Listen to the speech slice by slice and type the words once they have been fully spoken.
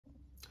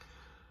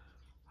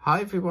Hi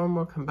everyone,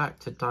 welcome back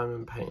to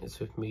Diamond Painters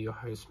with me, your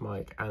host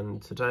Mike,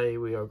 and today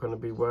we are going to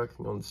be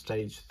working on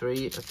stage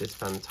 3 of this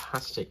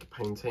fantastic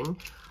painting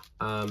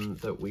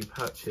that we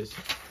purchased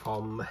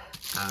from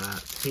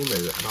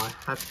Temu, and I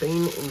have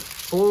been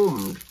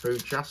informed through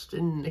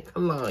Justin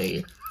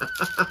Nicolai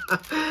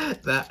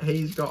that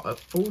he's got a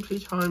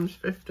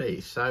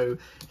 40x50, so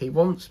he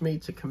wants me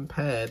to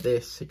compare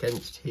this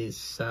against his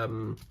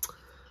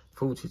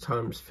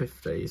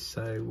 40x50,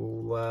 so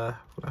we'll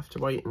have to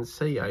wait and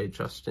see,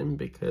 Justin,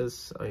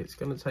 because it's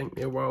going to take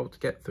me a while to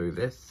get through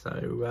this.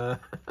 So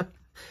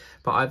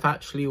but I've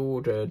actually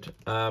ordered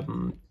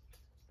another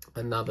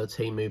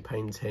Temu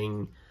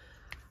painting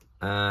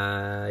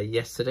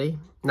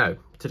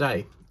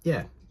today.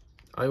 Yeah,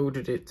 I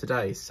ordered it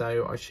today,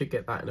 so I should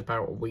get that in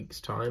about a week's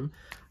time,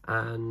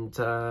 and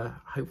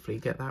hopefully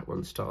get that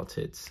one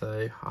started.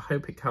 So I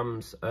hope it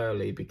comes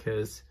early,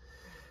 because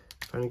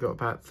I've only got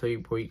about 3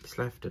 weeks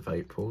left of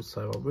April,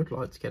 so I would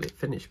like to get it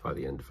finished by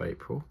the end of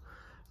April.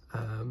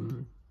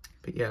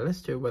 But yeah,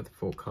 let's do a weather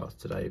forecast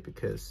today,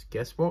 because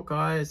guess what,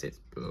 guys? It's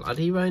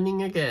bloody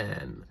raining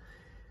again.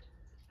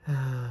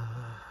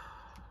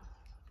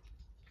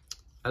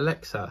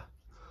 Alexa,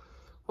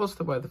 what's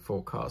the weather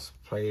forecast,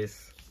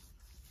 please?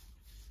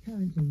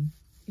 Currently,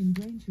 in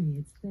Braintree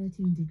it's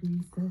 13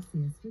 degrees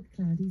Celsius with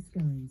cloudy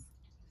skies.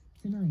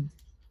 Tonight,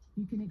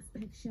 you can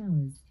expect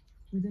showers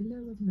with a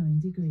low of 9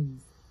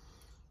 degrees.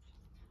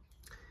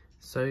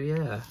 So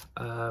yeah,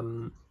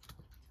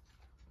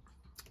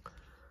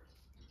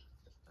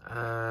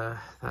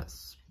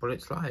 that's what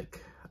it's like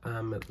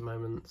at the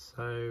moment.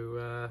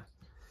 So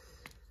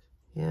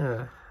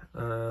yeah,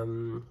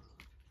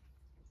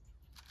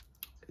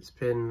 it's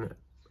been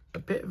a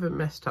bit of a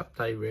messed up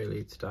day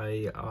really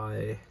today.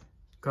 I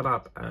got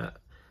up at,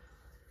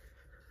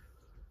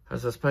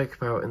 as I spoke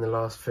about in the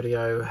last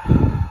video,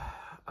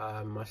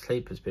 my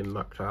sleep has been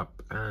mucked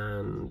up,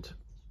 and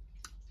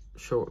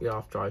shortly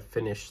after I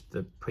finished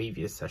the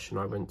previous session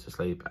I went to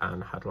sleep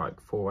and had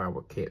like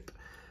 4-hour kip,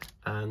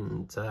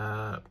 and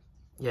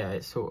yeah,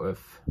 it sort of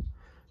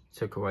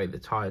took away the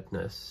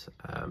tiredness.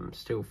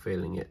 Still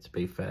feeling it, to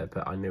be fair,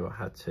 but I knew I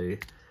had to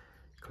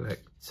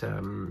collect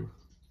a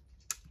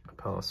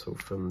parcel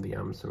from the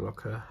Amazon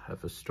locker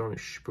of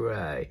Astonish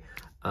Spray,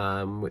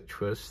 which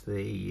was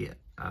the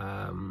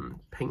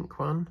pink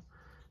one.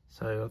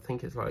 So I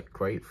think it's like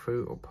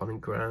grapefruit or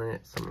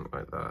pomegranate, something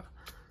like that.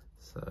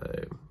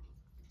 So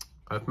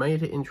I've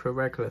made it into a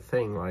regular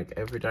thing, like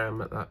every day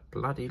I'm at that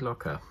bloody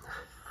locker.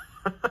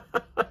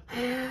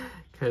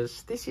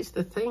 Because this is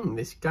the thing,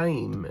 this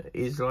game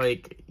is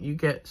like, you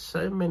get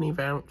so many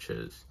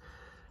vouchers,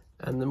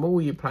 and the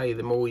more you play,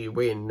 the more you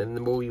win, and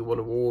the more you want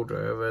to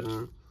order,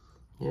 and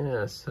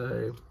yeah,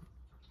 so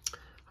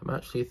I'm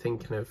actually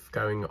thinking of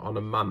going on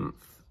a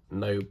month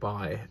no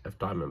buy of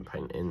diamond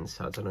paintings.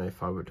 I don't know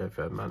if I would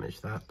ever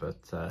manage that,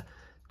 but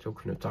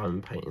talking of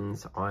diamond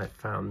paintings, I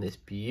found this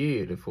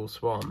beautiful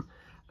swan,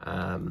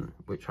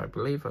 which I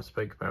believe I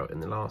spoke about in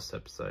the last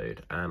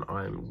episode, and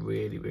I'm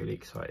really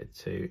excited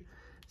to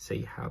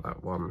see how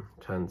that one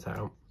turns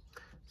out.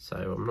 So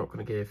I'm not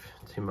going to give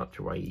too much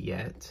away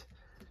yet,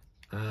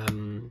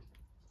 and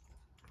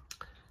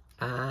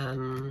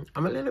I'm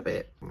a little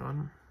bit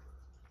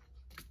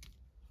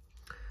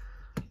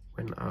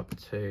went up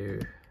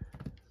to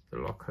the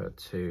locker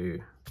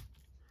to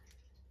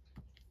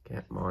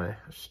get my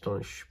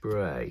Astonish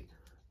Spray,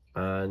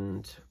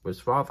 and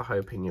was rather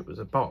hoping it was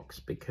a box,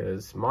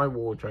 because my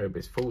wardrobe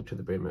is full to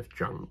the brim of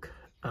junk.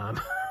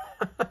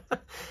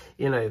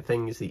 You know,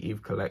 things that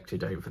you've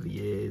collected over the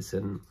years,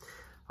 and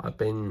I've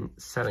been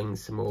selling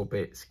some more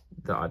bits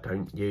that I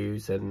don't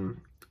use. And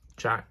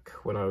Jack,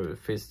 when I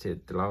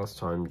visited the last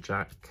time,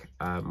 Jack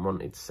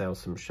wanted to sell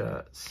some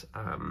shirts,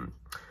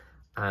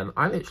 and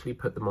I literally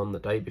put them on the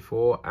day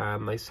before,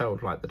 and they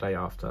sold like the day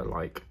after.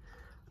 Like,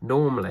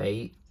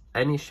 normally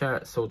any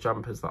shirts or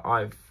jumpers that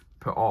I've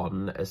put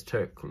on has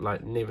took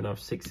like near enough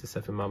 6 to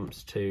 7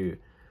 months to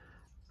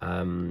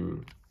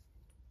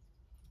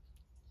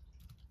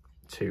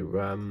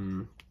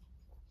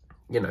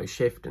you know,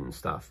 shift and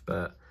stuff.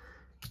 But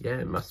yeah,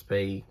 it must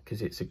be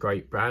because it's a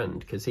great brand,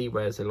 because he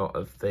wears a lot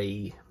of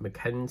the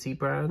Mackenzie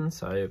brand,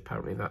 so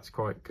apparently that's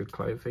quite good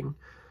clothing.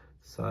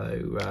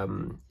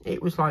 So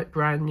it was like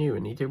brand new,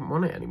 and he didn't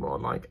want it anymore.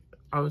 Like,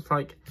 I was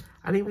like,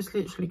 and he was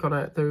literally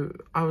gonna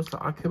I was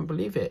like, I couldn't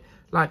believe it.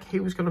 Like, he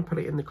was gonna put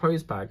it in the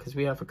clothes bag, because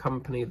we have a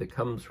company that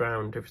comes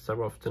round every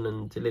so often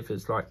and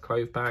delivers like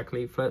clothes bag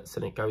leaflets,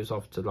 and it goes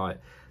off to like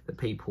the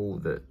people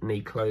that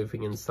need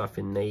clothing and stuff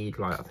in need.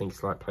 Like, I think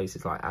it's like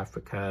places like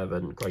Africa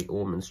and Great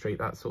Ormond Street,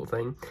 that sort of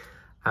thing.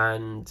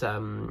 And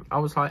I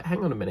was like,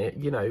 hang on a minute,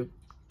 you know,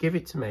 give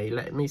it to me,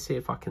 let me see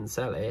if I can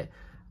sell it.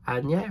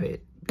 And yeah,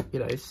 it, you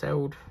know,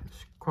 sold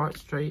quite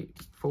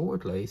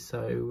straightforwardly.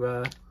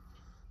 So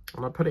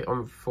and I put it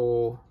on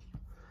for,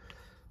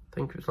 I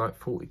think it was like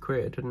 40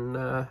 quid,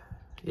 and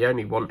he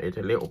only wanted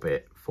a little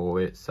bit for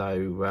it,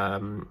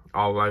 so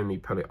I'll only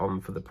put it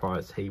on for the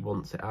price he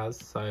wants it as.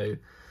 So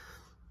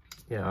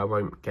yeah, I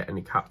won't get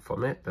any cut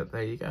from it, but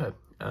there you go.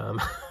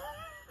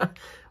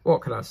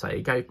 what can I say?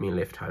 He gave me a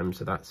lift home,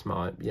 so that's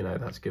my, you know,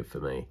 that's good for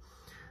me.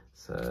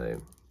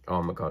 So,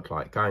 oh my God,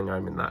 like going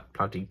home in that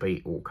bloody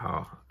Beetle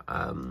car,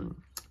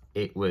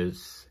 it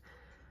was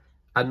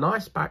a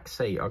nice back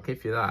seat, I'll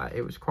give you that.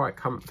 It was quite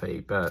comfy,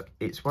 but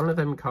it's one of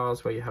them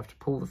cars where you have to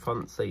pull the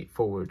front seat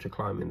forward to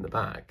climb in the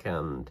back,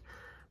 and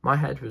my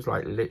head was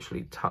like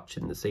literally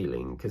touching the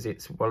ceiling, because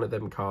it's one of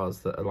them cars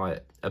that are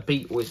like, a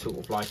Beetle is sort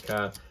of like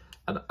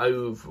an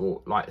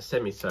oval, like a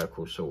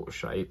semicircle sort of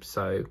shape.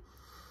 So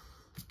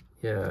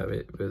yeah,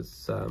 it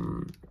was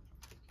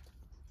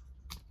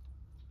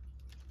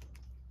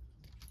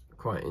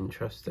quite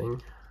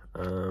interesting.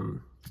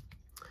 And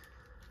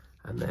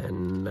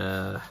then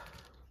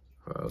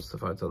what else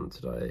have I done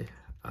today?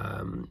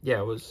 Yeah,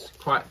 I was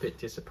quite a bit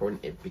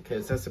disappointed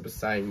because, as I was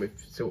saying, we've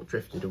sort of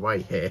drifted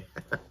away here.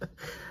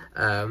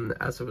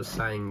 As I was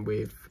saying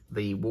with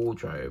the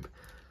wardrobe,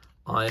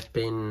 I've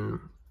been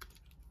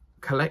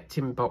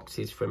collecting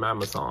boxes from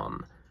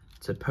Amazon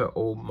to put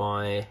all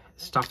my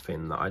stuff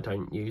in that I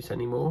don't use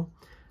anymore.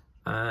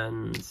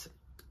 And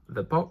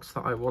the box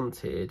that I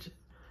wanted,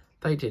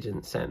 they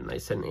didn't send. They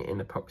sent it in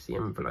epoxy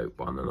envelope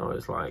one, and I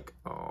was like,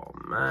 oh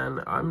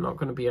man, I'm not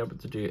going to be able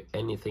to do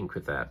anything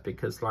with that,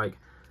 because like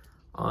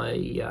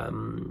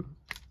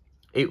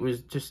it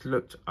was just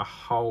looked a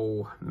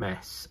whole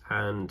mess.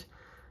 And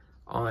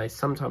I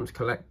sometimes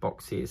collect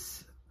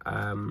boxes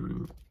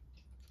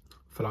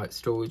for like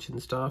storage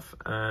and stuff,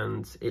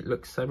 and it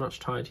looks so much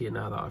tidier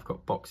now that I've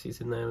got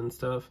boxes in there and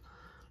stuff.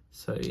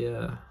 So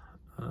yeah,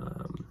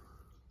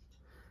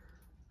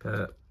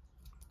 but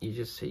you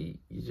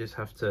just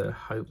have to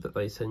hope that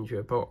they send you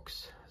a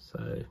box.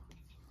 So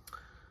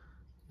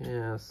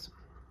yes,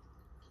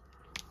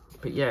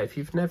 but yeah, if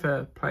you've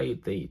never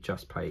played the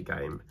Just Play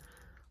game,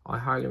 I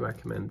highly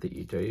recommend that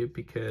you do,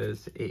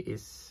 because it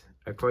is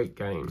a great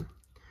game.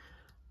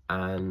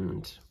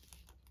 And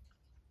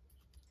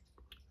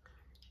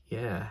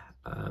yeah,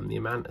 the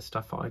amount of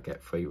stuff I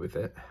get free with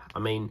it, I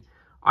mean,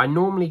 I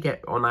normally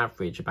get on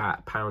average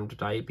about £1 a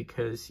day,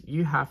 because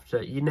you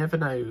never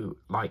know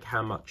like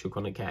how much you're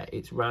going to get.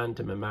 It's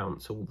random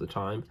amounts all the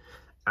time,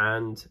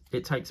 and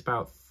it takes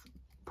about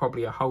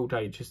probably a whole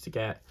day just to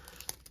get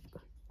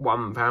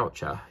one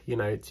voucher, you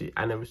know.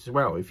 And as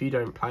well, if you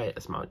don't play it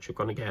as much, you're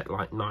going to get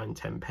like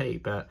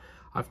 9-10p. But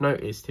I've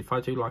noticed if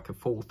I do like a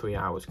full 3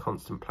 hours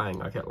constant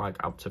playing, I get like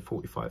up to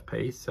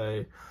 45p.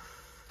 So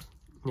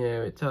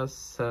yeah, it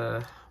does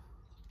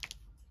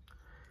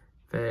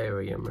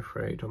vary, I'm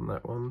afraid, on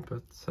that one.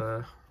 But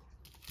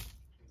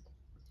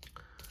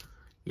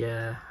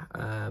yeah,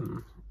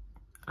 and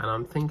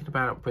I'm thinking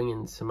about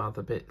bringing some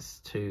other bits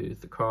to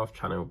the craft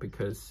channel,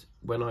 because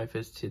when I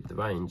visited the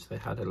range, they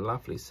had a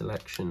lovely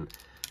selection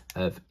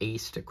of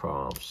Easter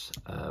crafts,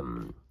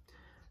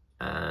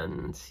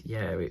 and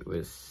yeah, it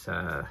was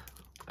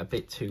a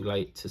bit too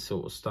late to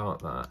sort of start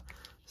that.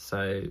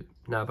 So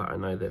now that I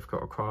know they've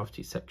got a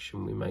crafty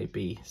section, we may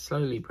be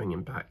slowly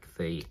bringing back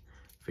the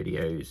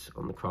videos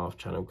on the craft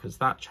channel, because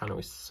that channel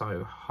is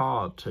so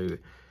hard to,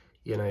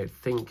 you know,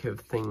 think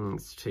of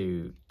things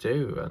to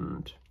do.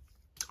 And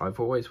I've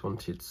always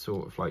wanted to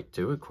sort of like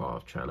do a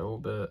craft channel,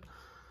 but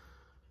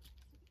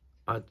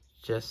I've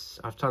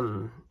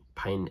done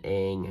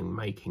painting and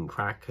making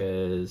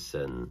crackers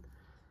and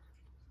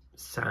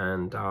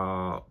sand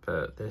art,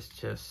 but there's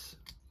just,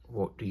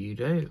 what do you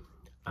do?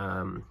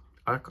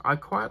 I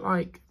quite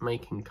like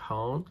making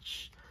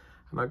cards,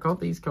 and I got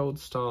these gold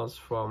stars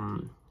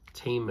from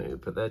Temu,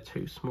 but they're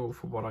too small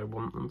for what I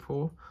want them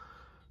for.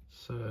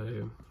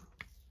 So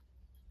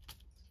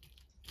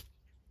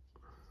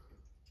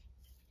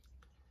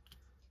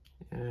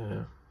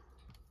yeah.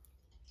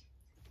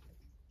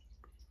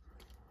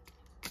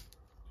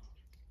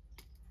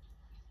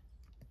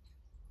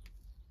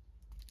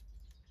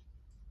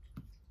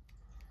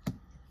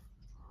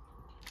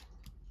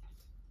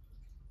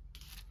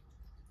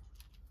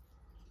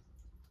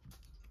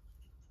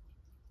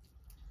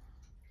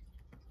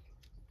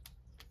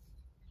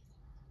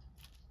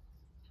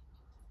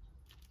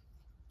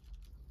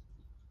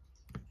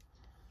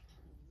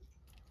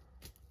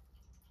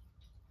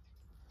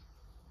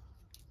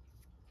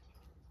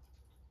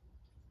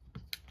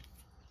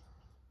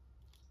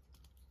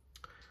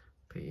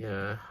 But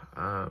yeah,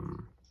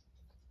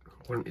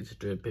 wanted to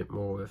do a bit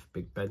more with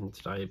Big Ben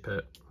today,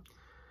 but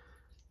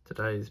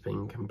today's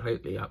been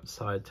completely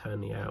upside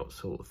turning out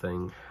sort of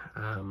thing.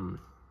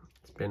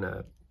 It's been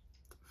a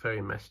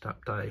very messed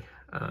up day.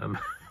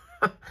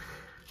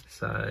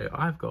 So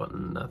I've got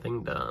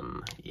nothing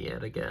done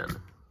yet again.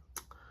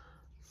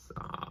 So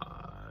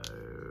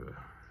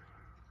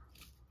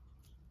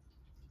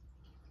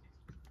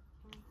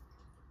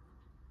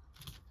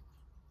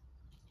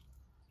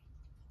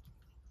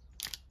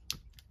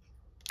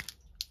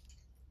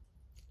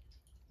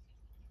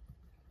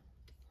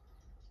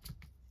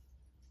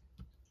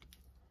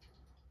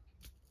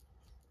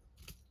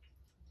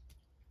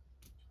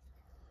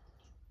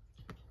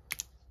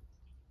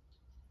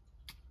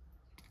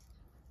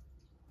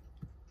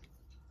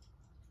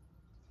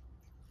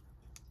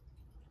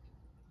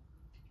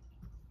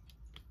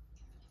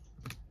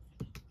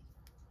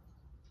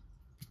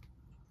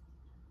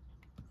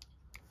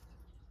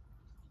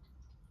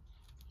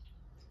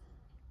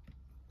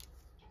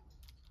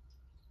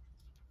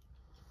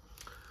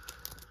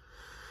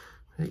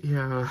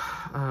Yeah,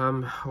 I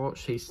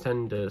watched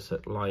EastEnders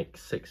at like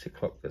 6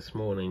 o'clock this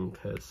morning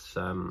because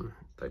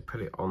they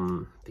put it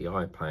on the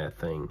iPlayer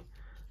thing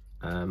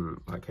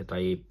like a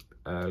day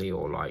early,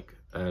 or like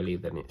earlier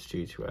than it's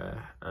due to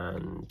air,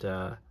 and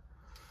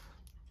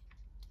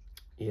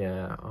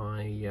yeah,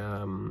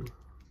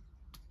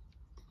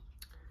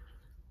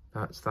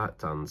 that's that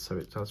done, so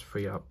it does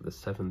free up the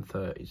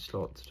 7:30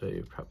 slot to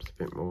do perhaps a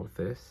bit more of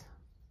this.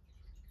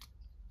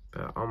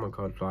 But oh my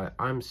god, like,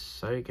 I'm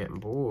so getting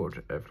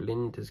bored of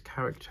Linda's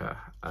character.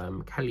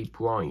 Kelly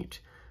Bright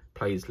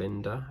plays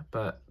Linda,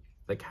 but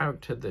the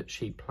character that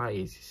she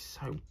plays is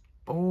so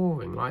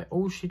boring. Like,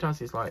 all she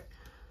does is like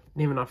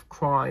near enough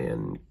cry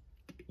and,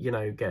 you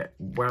know, get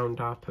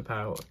wound up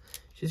about.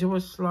 She's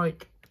always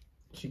like,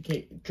 she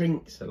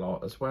drinks a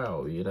lot as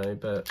well, you know,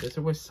 but there's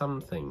always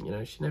something, you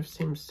know. She never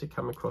seems to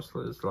come across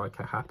as like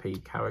a happy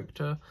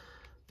character.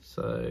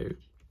 So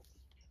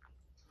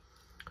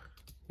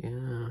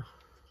yeah.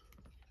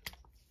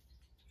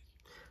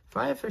 If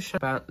I ever show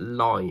about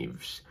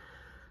lives,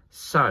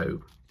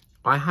 so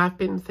I have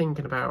been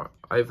thinking about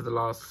over the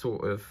last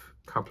sort of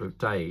couple of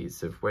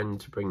days of when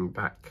to bring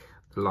back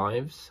the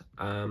lives.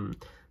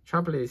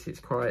 Trouble is, it's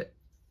quite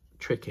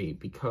tricky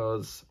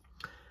because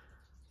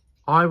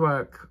I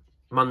work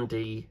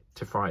Monday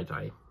to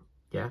Friday,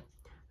 yeah.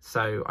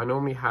 So I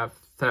normally have,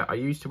 I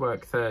used to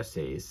work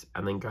Thursdays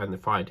and then go on the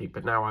Friday,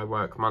 but now I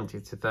work Monday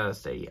to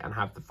Thursday and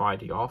have the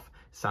Friday off,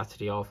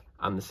 Saturday off,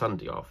 and the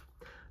Sunday off.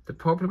 The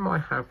problem I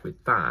have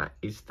with that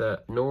is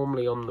that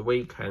normally on the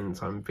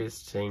weekends I'm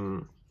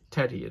visiting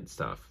Teddy and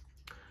stuff.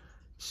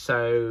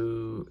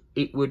 So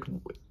it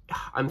would,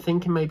 I'm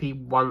thinking maybe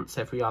once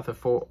every other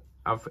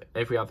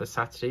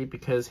Saturday,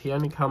 because he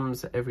only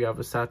comes every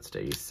other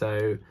Saturday.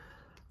 So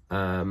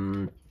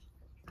I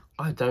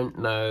don't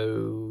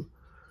know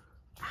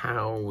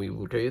how we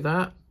will do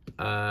that.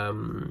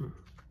 And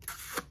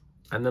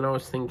then I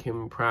was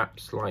thinking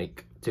perhaps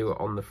like do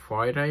it on the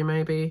Friday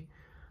maybe.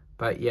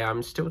 But yeah,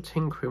 I'm still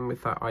tinkering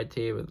with that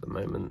idea at the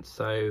moment,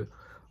 so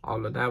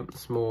I'll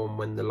announce more on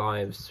when the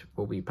lives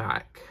will be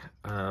back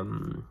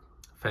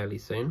fairly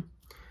soon,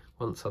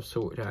 once I've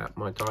sorted out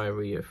my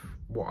diary of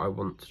what I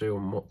want to do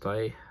on what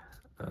day.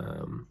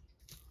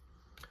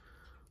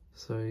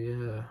 So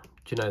yeah,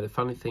 do you know, the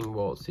funny thing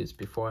is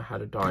before I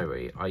had a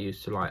diary, I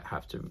used to like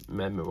have to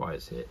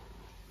memorize it,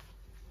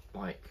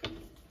 like,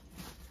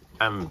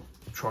 and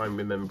try and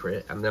remember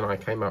it, and then I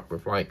came up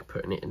with like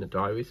putting it in a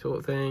diary sort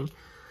of thing.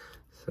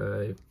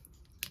 So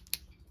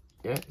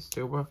yeah, it's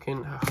still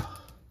working.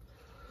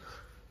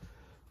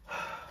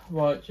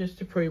 Right, just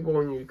to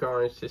pre-warn you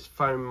guys, this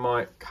phone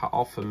might cut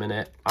off a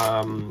minute.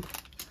 I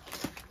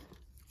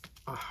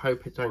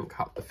hope it don't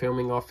cut the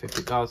filming off. If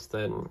it does,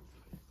 then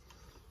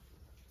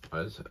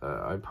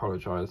I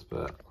apologise,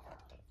 but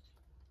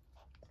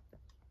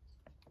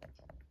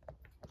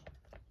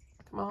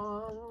come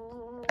on.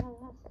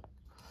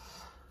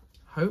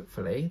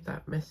 Hopefully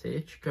that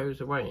message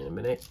goes away in a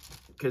minute,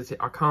 because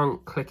I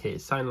can't click it.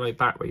 It's saying low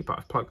battery, but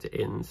I've plugged it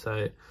in,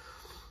 so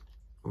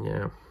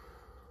yeah.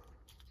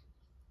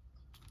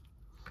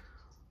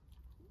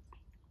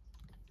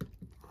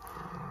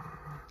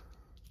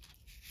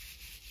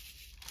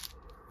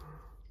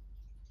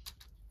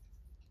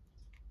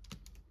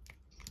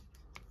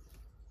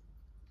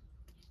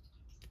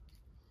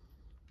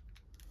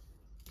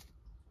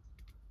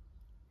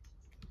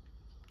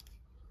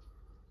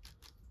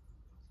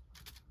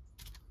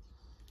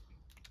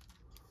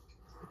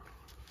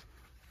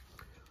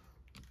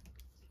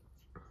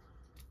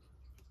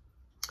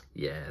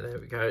 Yeah, there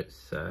we go.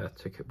 It's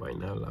took it away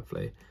now.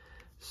 Lovely.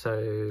 So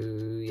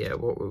yeah,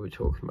 what were we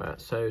talking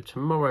about? So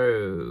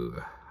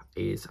tomorrow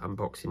is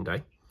unboxing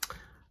day.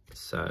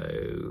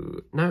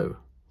 So no.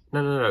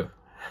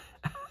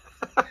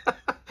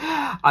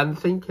 I'm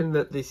thinking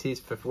that this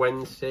is for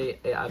Wednesday.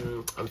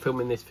 I'm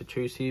filming this for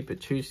Tuesday, but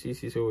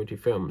Tuesday's is already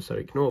filmed, so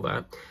ignore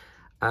that.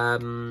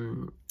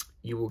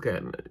 You will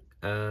get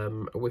a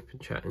whip and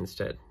chat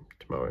instead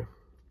tomorrow,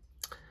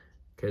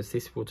 because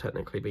this will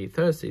technically be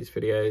Thursday's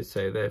video,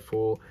 so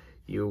therefore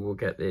you will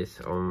get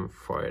this on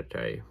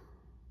Friday.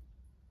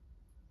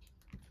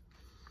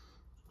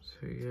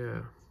 So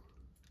yeah.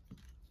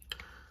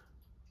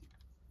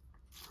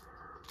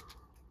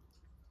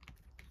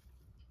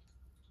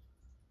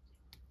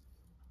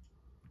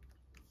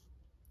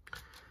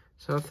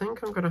 So I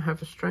think I'm going to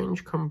have a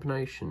strange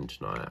combination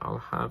tonight. I'll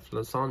have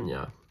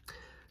lasagna,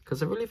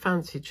 because I really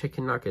fancy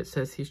chicken nuggets. It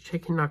says these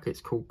chicken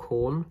nuggets called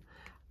corn,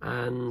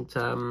 and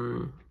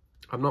I'm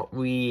not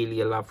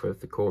really a lover of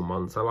the corn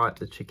ones. I like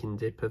the chicken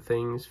dipper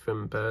things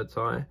from Bird's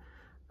Eye.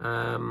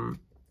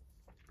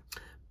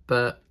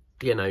 But,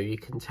 you know, you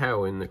can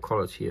tell in the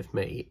quality of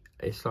meat.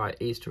 It's like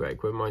Easter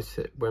egg. When my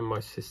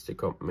sister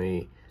got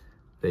me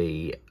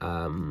the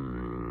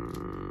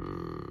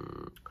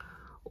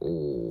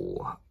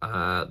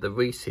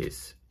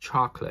Reese's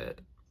chocolate,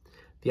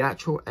 the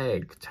actual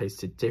egg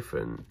tasted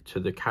different to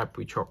the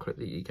Cadbury chocolate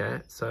that you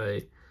get. So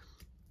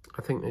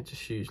I think they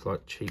just use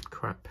like cheap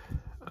crap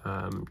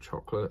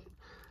chocolate,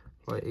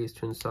 like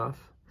Easter and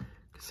stuff.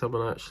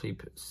 someone actually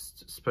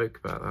spoke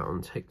about that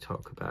on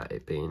TikTok, about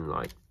it being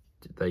like,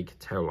 they could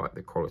tell like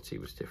the quality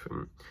was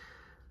different.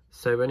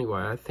 So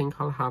anyway, I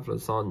think I'll have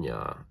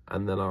lasagna,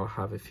 and then I'll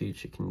have a few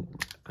chicken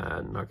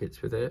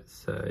nuggets with it.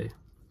 So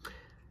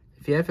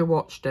if you ever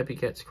watch Debbie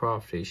Gets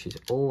Crafty, she's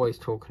always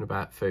talking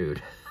about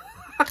food.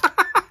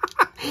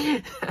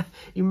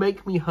 You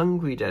make me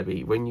hungry,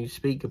 Debbie, when you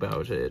speak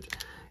about it,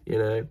 you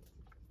know.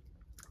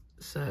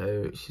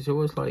 So she's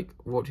always like,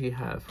 what do you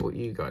have? What are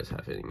you guys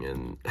having?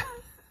 And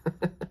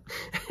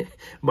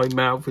my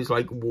mouth is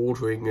like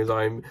watering as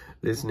I'm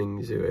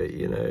listening to it,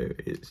 you know.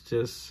 It's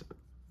just,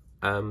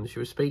 she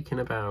was speaking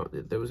about,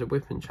 there was a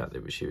whipping chat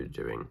that she was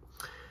doing.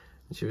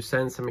 And she was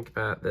saying something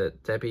about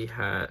that Debbie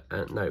had,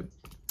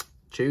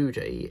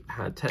 Judy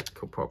had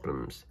technical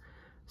problems.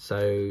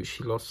 So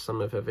she lost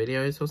some of her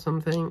videos or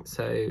something.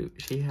 So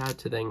she had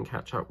to then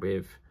catch up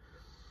with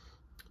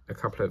a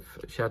couple of,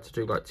 she had to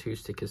do like 2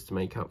 stickers to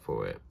make up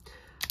for it.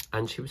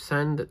 And she was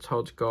saying that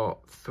Todd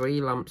got 3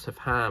 lumps of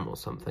ham or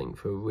something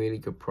for a really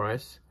good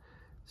price.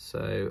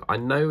 So I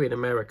know in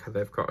America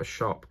they've got a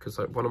shop, because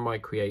like one of my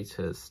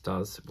creators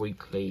does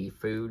weekly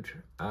food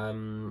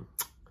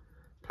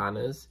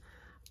planners,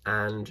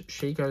 and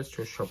she goes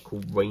to a shop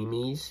called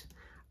Ramey's,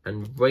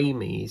 and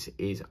Ramey's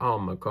is, oh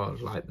my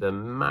god, like the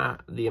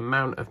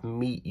amount of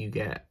meat you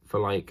get for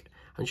like,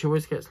 and she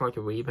always gets like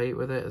a rebate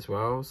with it as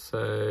well.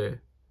 So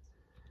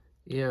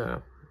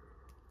yeah.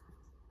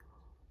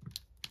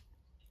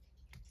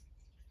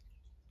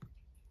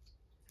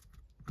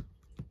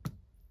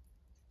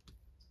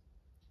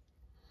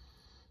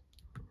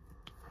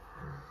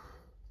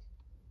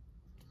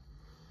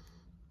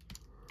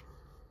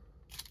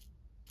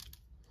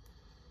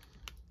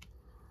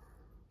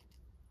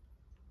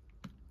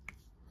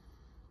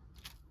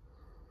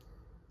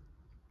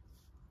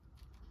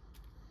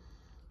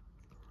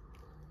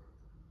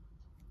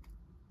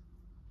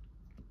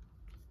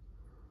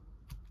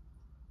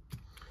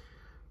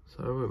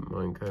 So I wouldn't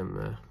mind going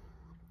there.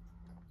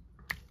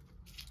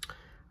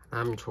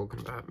 I'm talking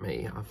about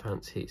me. I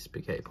fancy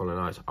spaghetti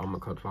bolognese. Oh my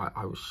god, like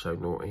I was so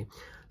naughty.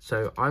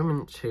 So I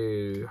went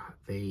to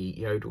the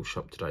Yodel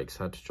shop today because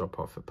I had to drop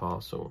off a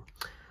parcel.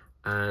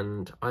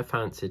 And I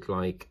fancied,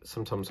 like,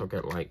 sometimes I'll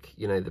get like,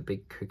 you know, the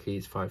big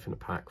cookies, 5 in a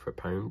pack for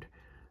 £1.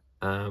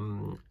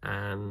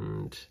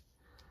 And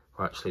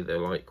well, actually they're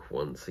like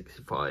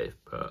 £1.65,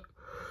 but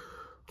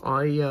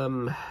I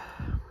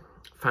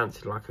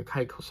fancied like a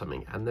cake or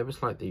something, and there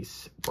was like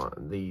these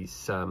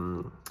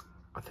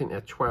I think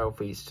they're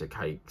 12 Easter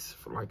cakes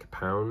for like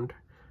 £1.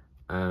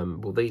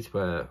 Well, these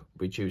were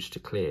reduced to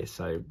clear,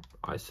 so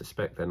I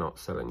suspect they're not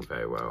selling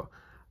very well,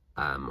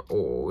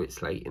 or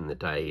it's late in the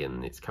day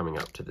and it's coming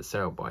up to the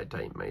sell by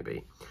date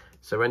maybe.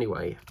 So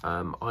anyway,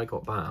 I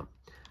got that,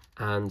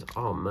 and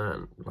oh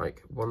man,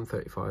 like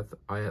 £1.35,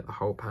 I ate the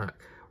whole pack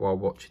while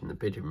watching the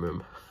bidding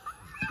room.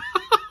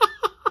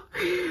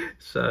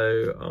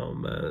 So, oh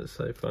man, it's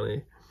so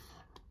funny.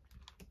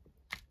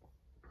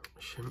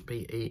 Shouldn't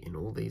be eating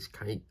all these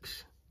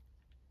cakes.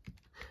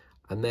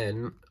 And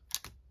then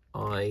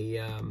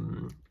I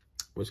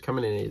was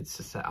coming in here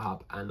to set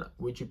up, and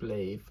would you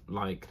believe,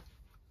 like,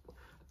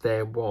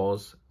 there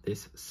was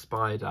this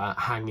spider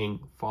hanging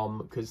from,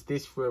 because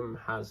this room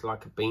has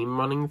like a beam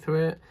running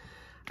through it,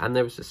 and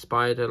there was a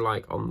spider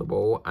like on the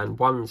wall, and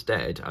one's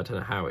dead. I don't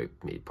know how,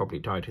 it probably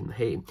died in the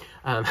heat.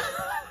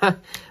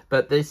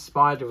 But this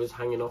spider was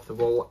hanging off the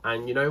wall,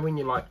 and you know when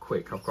you're like,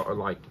 quick, I've got to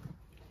like,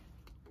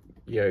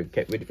 you know,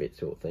 get rid of it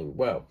sort of thing.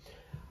 Well,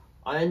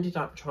 I ended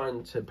up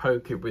trying to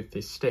poke it with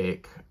this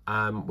stick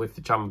with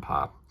the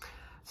jumper,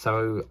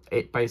 so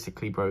it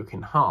basically broke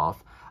in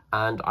half,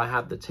 and I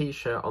had the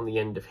t-shirt on the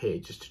end of here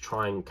just to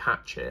try and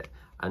catch it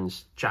and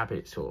jab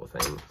it sort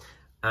of thing.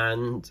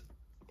 And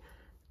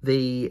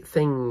the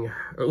thing,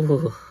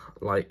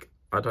 like,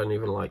 I don't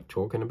even like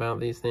talking about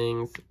these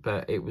things,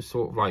 but it was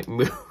sort of like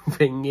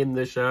moving in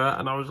the shirt,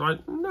 and I was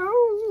like,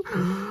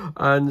 no.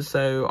 And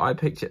so I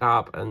picked it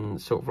up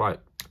and sort of like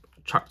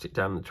chucked it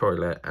down the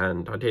toilet,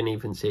 and I didn't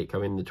even see it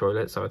go in the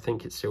toilet, so I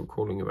think it's still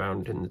crawling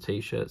around in the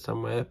t-shirt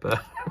somewhere.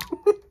 But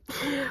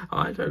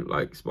I don't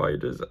like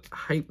spiders. I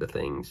hate the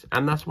things,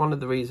 and that's one of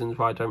the reasons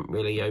why I don't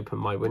really open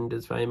my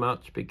windows very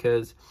much,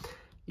 because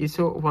you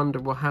sort of wonder,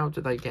 well, how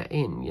do they get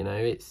in? You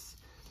know,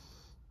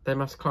 they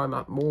must climb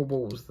up more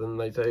walls than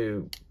they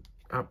do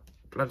up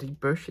bloody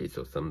bushes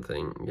or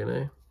something, you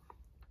know.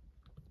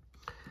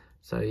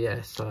 So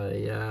yes,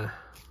 I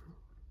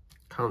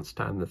can't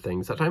stand the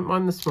things. I don't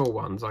mind the small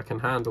ones, I can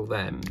handle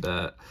them,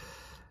 but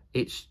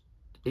it's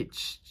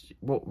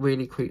what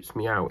really creeps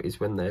me out is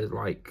when they're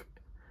like,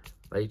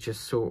 they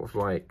just sort of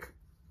like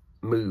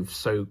move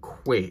so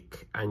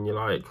quick, and you're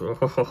like,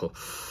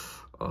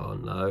 oh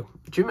no.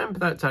 Do you remember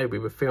that day we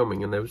were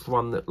filming and there was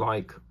one that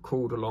like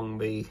crawled along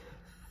the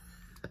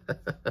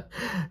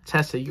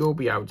Tessa, you'll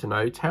be able to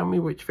know. Tell me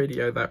which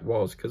video that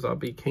was, because I'll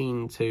be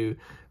keen to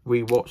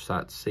rewatch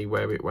that to see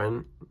where it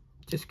went.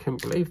 Just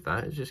couldn't believe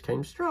that. It just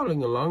came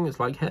strolling along. It's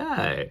like,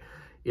 hey,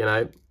 you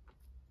know,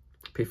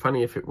 it'd be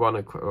funny if it run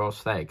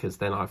across there, because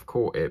then I've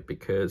caught it,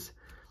 because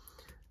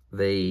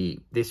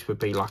this would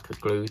be like a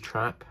glue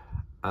trap.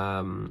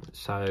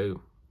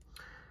 So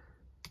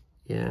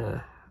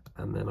yeah,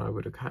 and then I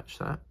would have catched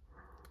that,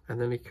 and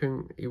then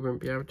he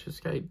wouldn't be able to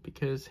escape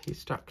because he's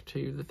stuck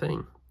to the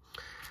thing.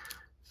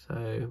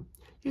 So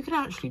you could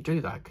actually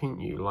do that, couldn't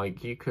you?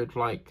 Like, you could,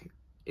 like,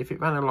 if it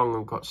ran along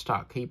and got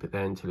stuck, keep it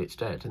there until it's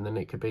dead, and then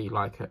it could be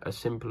like a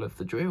symbol of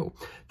the drill.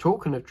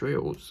 Talking of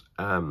drills,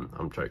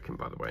 I'm joking,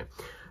 by the way,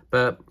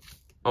 but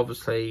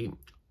obviously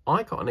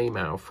I got an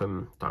email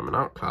from Diamond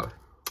Art Club,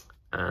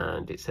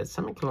 and it said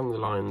something along the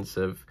lines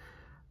of,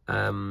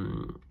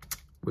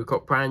 we've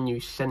got brand new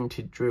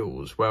scented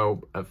drills.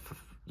 Well,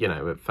 you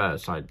know, at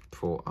first I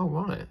thought, oh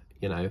right,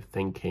 you know,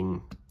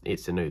 thinking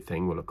it's a new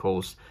thing. Well, of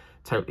course,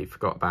 totally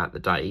forgot about the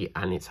date,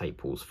 and it's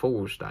April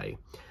Fool's Day.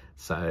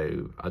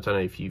 So I don't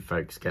know if you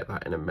folks get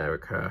that in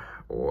America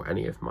or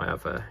any of my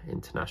other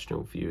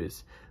international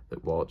viewers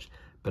that watch,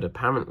 but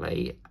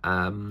apparently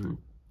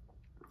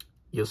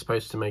you're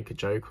supposed to make a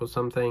joke or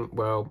something.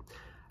 Well,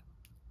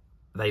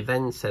 they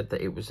then said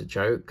that it was a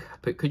joke,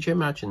 but could you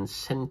imagine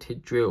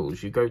scented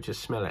drills? You go to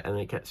smell it and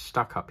it gets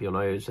stuck up your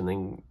nose and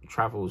then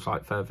travels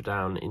like further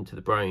down into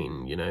the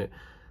brain, you know?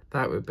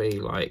 That would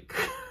be like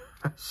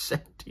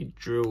scented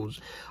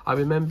drills. I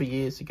remember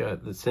years ago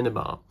at the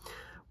cinema,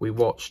 we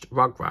watched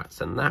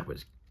Rugrats, and that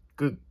was,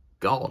 good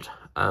God,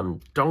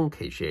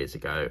 donkeys years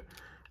ago,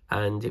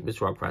 and it was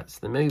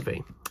Rugrats the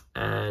movie,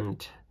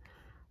 and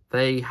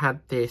they had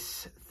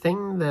this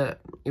thing that,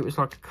 it was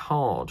like a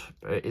card,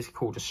 it's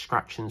called a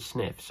scratch and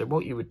sniff. So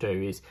what you would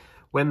do is,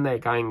 when they're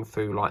going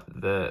through like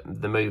the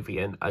movie,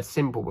 and a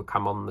symbol would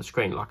come on the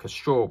screen, like a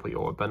strawberry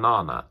or a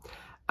banana,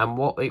 and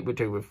what it would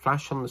do would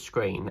flash on the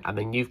screen, and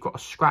then you've got to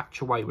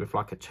scratch away with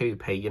like a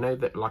 2p, you know,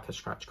 that like a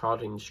scratch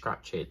card, and you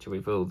scratch it to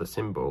reveal the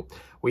symbol.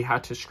 We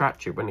had to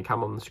scratch it when it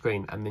come on the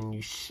screen, and then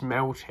you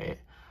smelt it,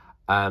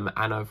 and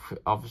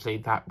obviously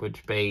that would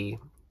be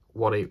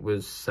what it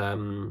was,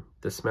 the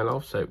smell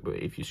of. So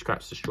if you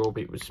scratch the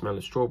strawberry, it would smell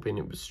of strawberry, and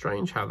it was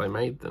strange how they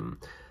made them.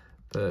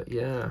 But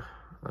yeah,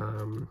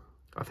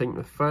 I think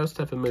the first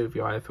ever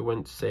movie I ever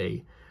went to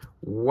see,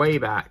 way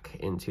back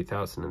in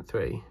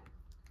 2003,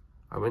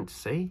 I went to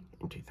see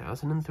in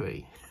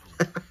 2003,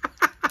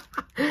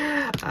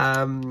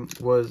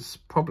 was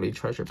probably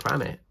Treasure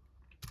Planet.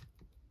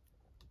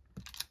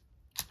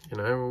 You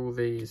know, all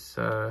these,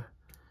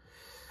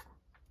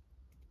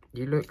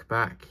 you look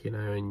back, you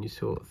know, and you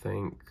sort of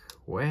think,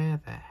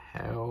 where the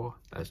hell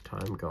has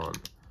time gone?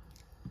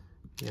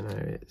 You know,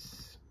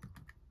 it's,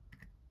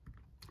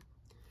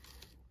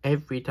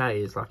 every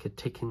day is like a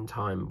ticking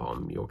time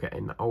bomb. You're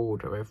getting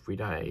older every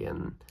day,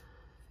 and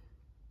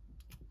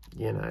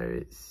you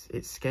know,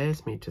 it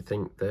scares me to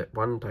think that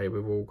one day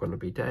we're all going to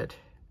be dead.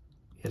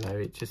 You know,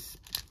 it just,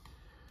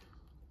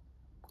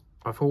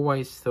 I've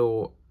always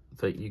thought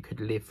that you could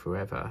live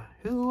forever.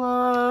 Who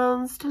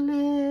wants to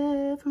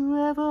live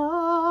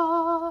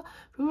forever,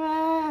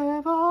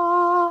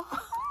 forever?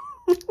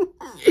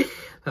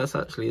 That's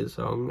actually a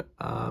song.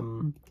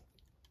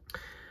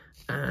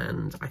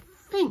 And I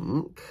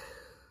think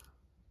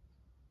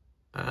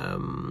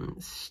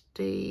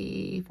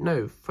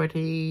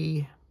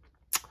Freddie,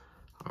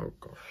 oh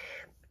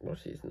gosh,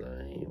 what's his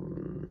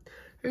name?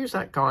 Who's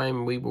that guy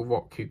in We Will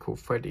Rock You called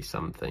Freddie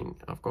something?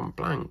 I've gone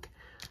blank.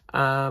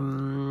 Oh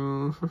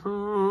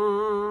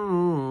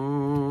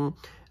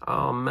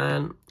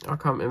man, I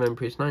can't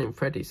remember his name.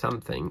 Freddie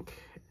something.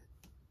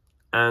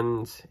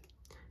 And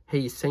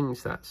he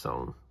sings that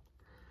song.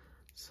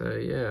 So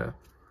yeah.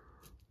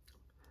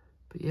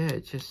 But yeah,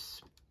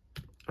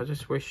 I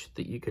just wish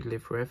that you could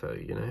live forever,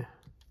 you know.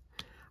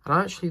 And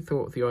I actually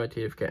thought of the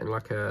idea of getting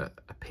like a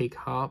pig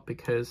heart,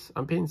 because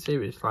I'm being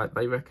serious, like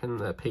they reckon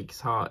that a pig's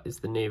heart is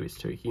the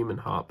nearest to a human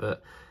heart,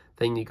 but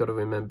then you got to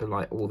remember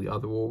like all the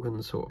other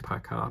organs sort of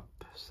pack up.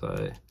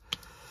 So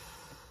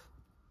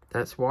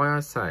that's why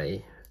I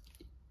say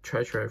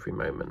treasure every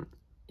moment.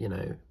 You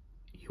know,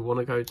 you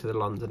want to go to the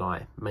London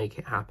Eye, make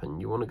it happen.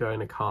 You want to go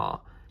in a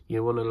car,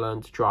 you want to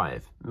learn to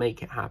drive,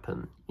 make it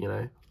happen, you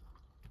know.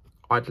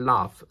 I'd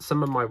love,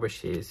 some of my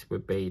wishes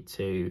would be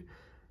to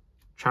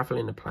travel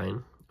in a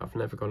plane. I've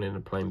never gone in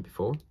a plane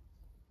before.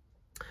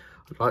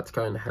 I'd like to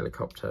go in a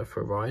helicopter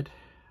for a ride.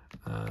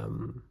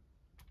 I'd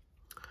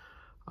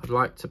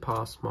like to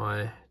pass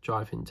my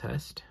driving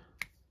test,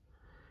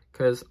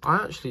 because I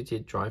actually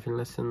did driving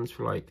lessons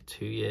for like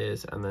 2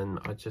 years, and then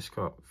I just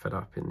got fed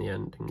up in the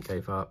end and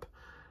gave up.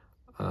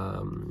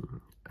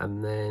 And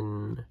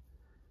then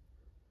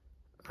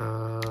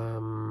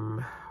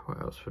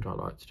what else would I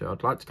like to do?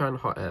 I'd like to go in a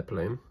hot air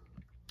balloon,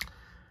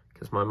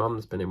 because my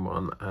mum's been in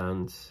one,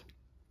 and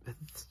the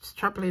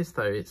trouble is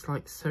though, it's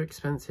like so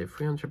expensive.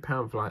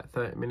 £300 for like a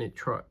 30-minute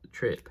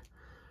trip.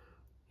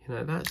 You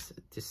know, that's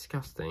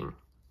disgusting.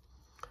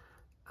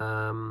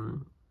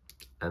 And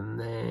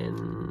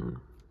then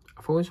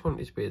I've always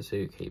wanted to be a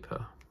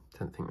zookeeper.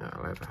 Don't think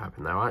that'll ever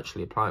happen now. I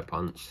actually applied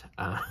once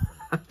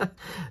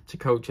to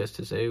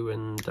Colchester Zoo,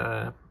 and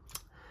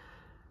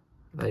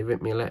they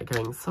wrote me a letter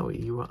going,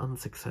 sorry, you were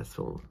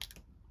unsuccessful.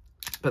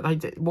 But they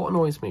did, what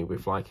annoys me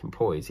with like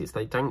employees is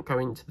they don't go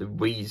into the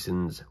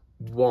reasons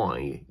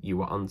why you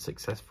were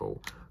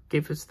unsuccessful.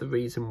 Give us the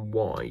reason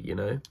why, you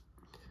know.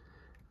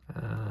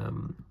 I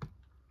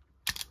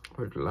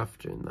would love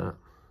doing that.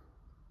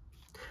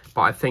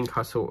 But I think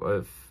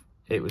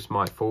it was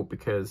my fault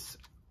because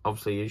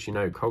obviously, as you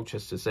know,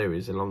 Colchester Zoo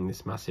is along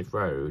this massive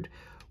road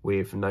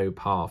with no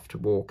path to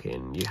walk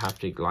in. You have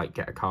to like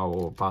get a car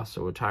or a bus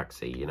or a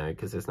taxi, you know,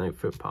 because there's no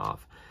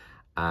footpath.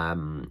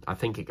 I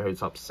think it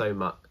goes up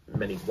so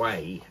many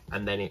way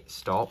and then it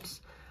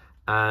stops.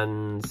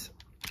 And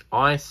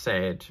I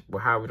said,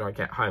 well, how would I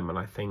get home? And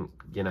I think,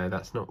 you know,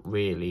 that's not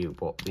really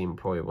what the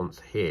employer wants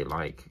to hear.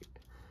 Like,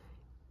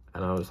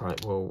 and I was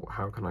like, well,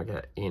 how can I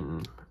get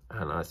in?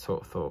 And I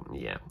sort of thought,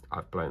 yeah,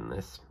 I've blown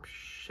this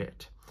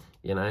shit,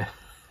 you know.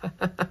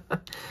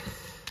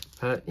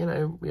 But, you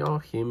know, we are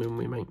human,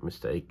 we make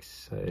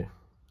mistakes, so.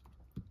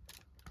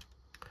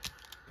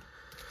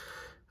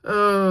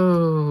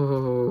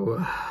 Oh,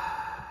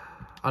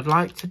 I'd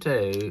like to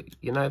do,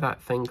 you know,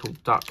 that thing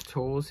called duck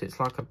tours. It's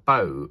like a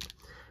boat,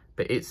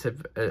 but it's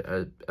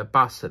a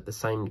bus at the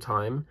same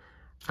time,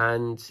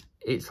 and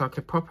it's like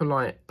a proper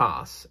light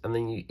bus, and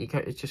then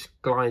it just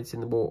glides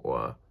in the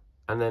water,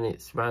 and then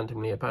it's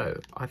randomly a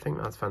boat. I think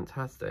that's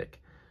fantastic.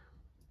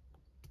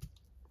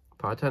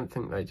 But I don't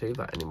think they do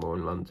that anymore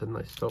in London.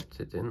 They stopped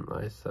it, didn't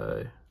they?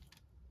 So,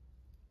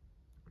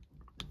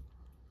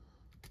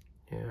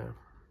 yeah.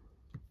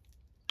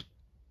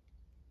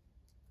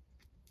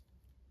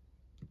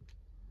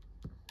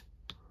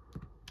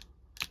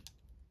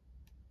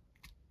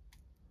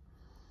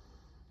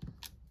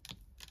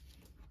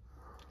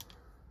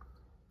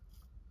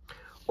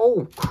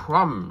 Oh,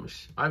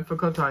 crumbs. I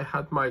forgot I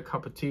had my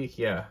cup of tea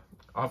here.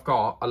 I've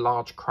got a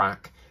large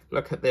crack.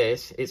 Look at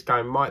this. It's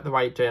going right the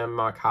way down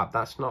my cup.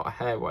 That's not a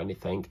hair or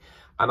anything.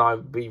 And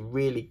I'd be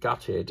really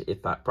gutted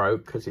if that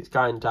broke, because it's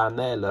going down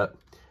there, look.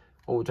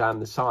 All down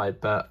the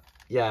side. But,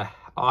 yeah,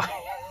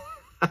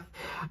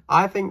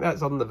 I think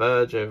that's on the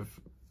verge of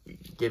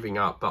giving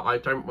up. But I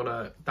don't want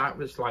to... That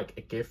was like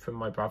a gift from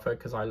my brother,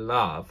 because I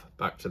love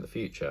Back to the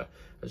Future.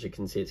 As you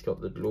can see, it's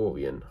got the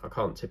DeLorean. I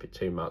can't tip it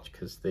too much,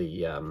 because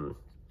the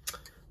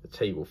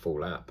tea will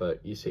fall out,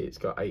 but you see it's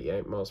got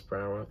 88 miles per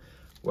hour.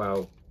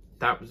 Well,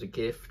 that was a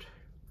gift.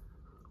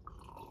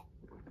 Oh,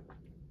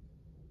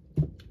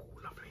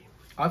 lovely.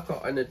 I've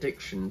got an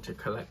addiction to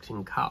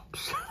collecting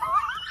cups.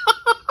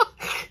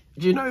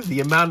 Do you know the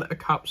amount of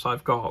cups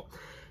I've got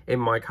in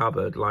my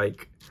cupboard?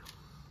 Like,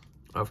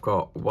 I've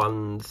got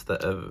ones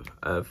that are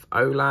of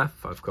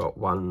Olaf, I've got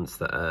ones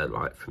that are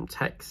like from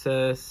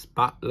Texas,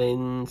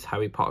 Butlins,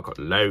 Harry Potter. I've got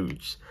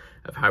loads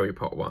of Harry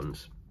Potter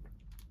ones.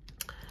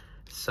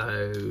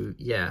 So,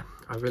 yeah,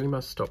 I really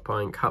must stop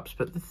buying cups.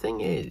 But the thing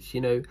is,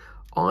 you know,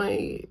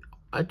 I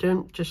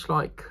don't just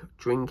like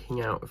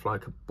drinking out of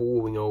like a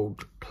boring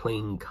old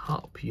plain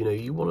cup. You know,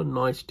 you want a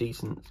nice,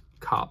 decent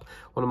cup.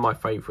 One of my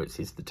favourites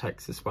is the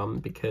Texas one,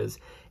 because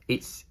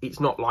it's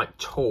not like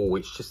tall.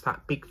 It's just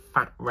that big,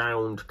 fat,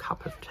 round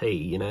cup of tea,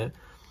 you know.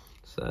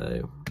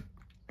 So,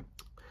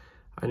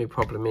 only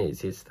problem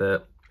is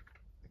that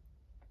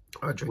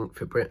I drink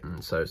for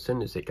Britain. So, as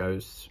soon as it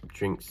goes,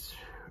 drinks...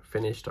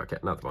 finished, I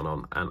get another one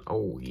on, and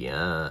oh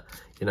yeah,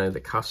 you know,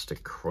 the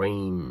custard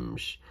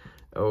creams.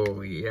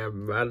 Oh yeah,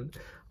 man,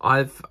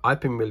 I've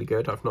been really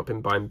good. I've not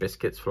been buying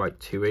biscuits for like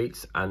 2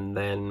 weeks, and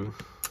then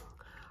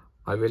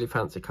I really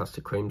fancy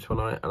custard creams one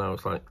night, and I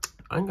was like,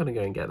 I'm gonna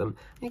go and get them.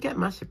 And you get a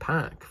massive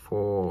pack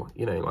for,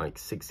 you know, like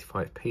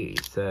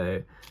 65p,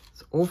 so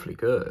it's awfully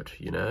good,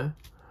 you know.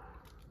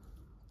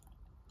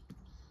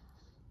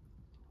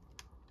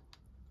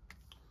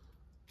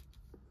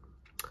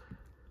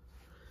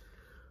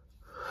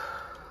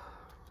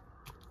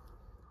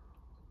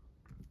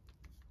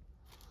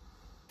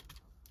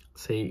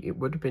 See, it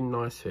would have been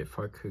nicer if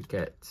I could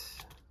get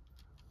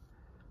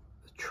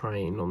the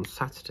train on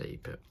Saturday,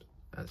 but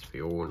as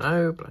we all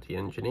know, bloody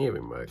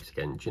engineering works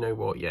again. Do you know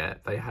what? Yeah,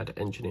 they had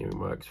engineering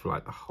works for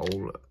like the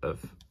whole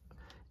of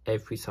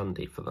every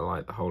Sunday for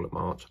the whole of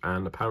March,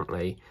 and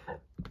apparently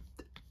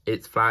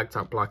it's flagged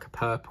up like a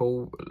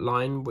purple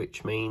line,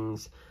 which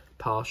means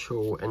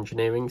partial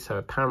engineering. So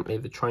apparently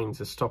the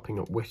trains are stopping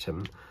at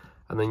Whittam,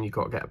 and then you've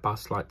got to get a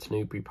bus like to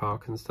Newbury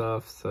Park and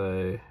stuff.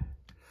 So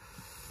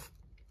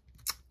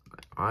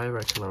I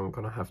reckon I'm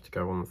going to have to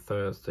go on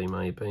Thursday,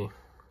 maybe.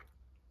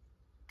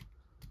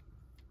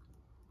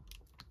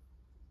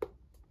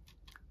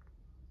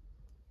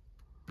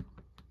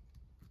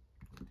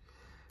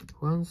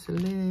 Once to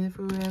live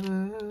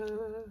forever,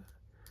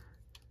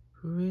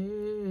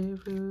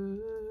 forever.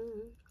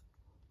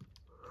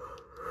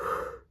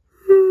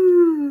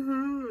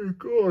 Oh,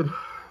 God.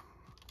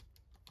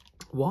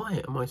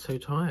 Why am I so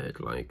tired?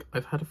 Like,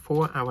 I've had a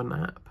 4-hour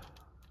nap.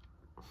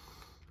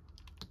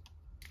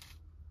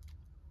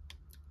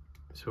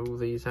 It's all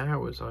these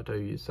hours I do,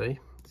 you see.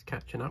 It's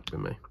catching up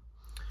with me.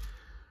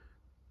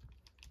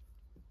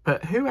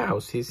 But who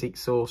else is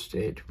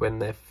exhausted when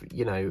they're,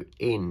 you know,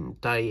 in,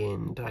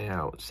 day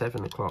out,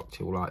 7 o'clock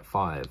till like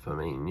 5? I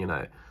mean, you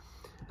know,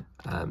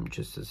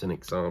 just as an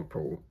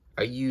example.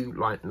 Are you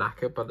like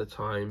knackered by the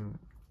time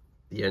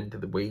the end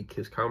of the week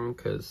has come?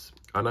 Because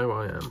I know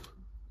I am.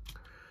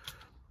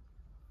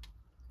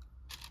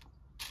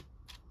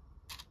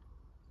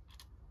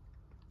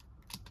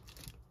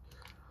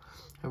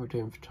 How are we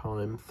doing for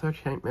time?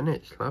 38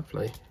 minutes,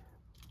 lovely.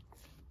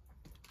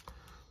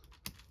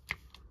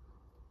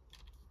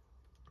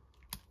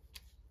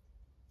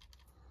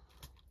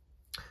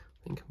 I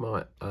think I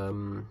might,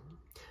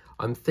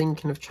 I'm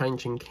thinking of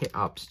changing kit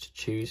ups to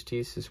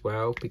Tuesdays as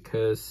well,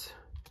 because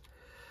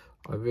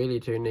I really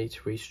do need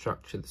to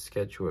restructure the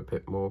schedule a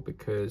bit more,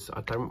 because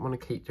I don't want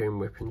to keep doing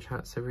whipping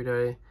chats every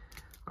day.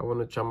 I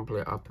want to jumble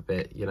it up a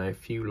bit, you know, a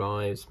few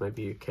lives,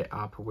 maybe a kit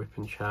up, a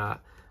whipping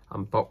chat,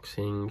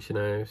 unboxings, you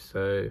know.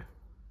 So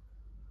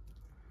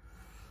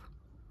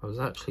I was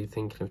actually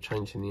thinking of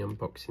changing the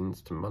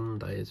unboxings to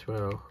Monday as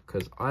well,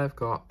 because I've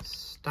got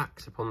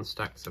stacks upon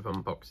stacks of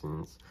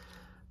unboxings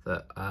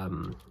that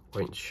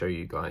won't show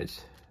you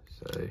guys.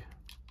 So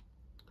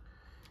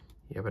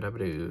yeah,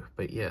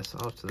 but yes,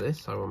 after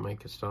this I will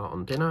make a start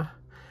on dinner,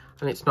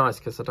 and it's nice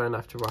because I don't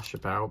have to rush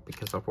about,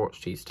 because I've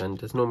watched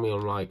EastEnders. Normally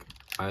I'm like,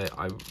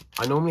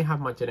 I normally have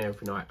my dinner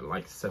every night at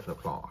like 7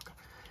 o'clock,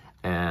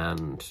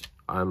 and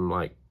I'm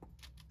like,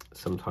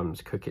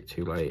 sometimes cook it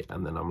too late,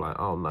 and then I'm like,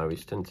 oh no,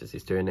 EastEnders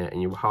is doing it,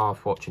 and you're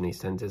half watching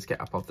EastEnders, get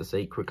up off the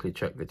seat, quickly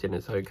check the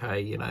dinner's okay,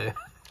 you know.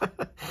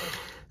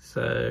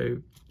 So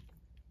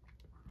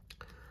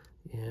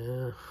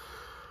yeah,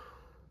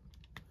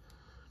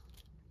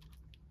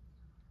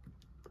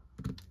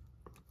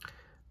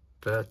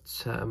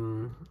 but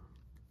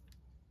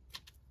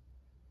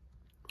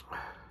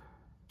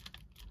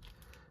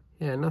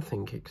yeah,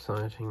 nothing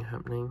exciting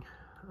happening.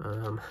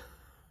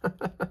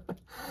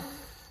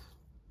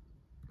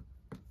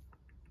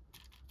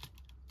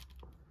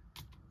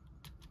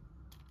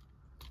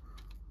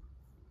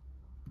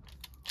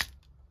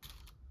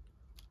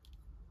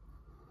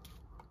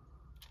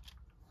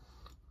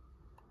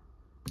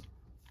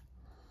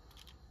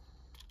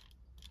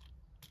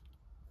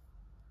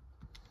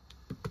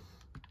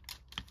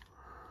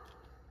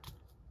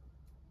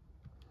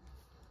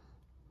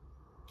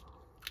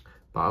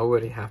 But I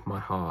already have my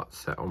heart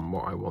set on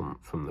what I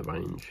want from the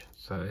range,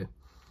 so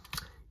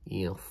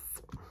yes.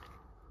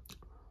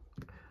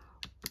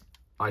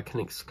 I can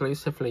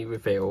exclusively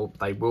reveal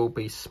they will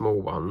be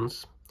small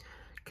ones,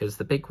 because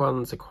the big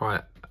ones are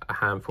quite a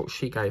handful.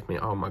 She gave me,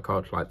 oh my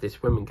god, like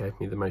this woman gave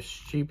me the most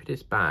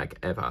stupidest bag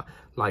ever.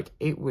 Like,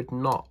 it would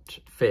not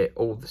fit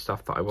all the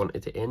stuff that I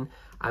wanted it in,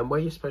 and where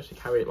you're supposed to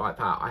carry it like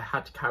that, I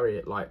had to carry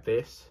it like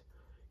this,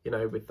 you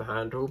know, with the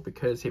handle,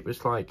 because it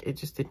was like, it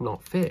just did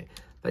not fit.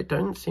 They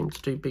don't seem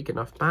to do big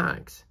enough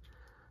bags.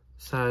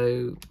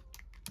 So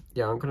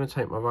yeah, I'm going to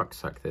take my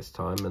rucksack this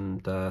time,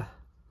 and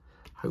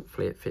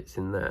hopefully it fits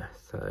in there.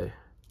 So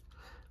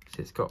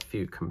it's got a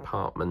few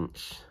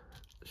compartments,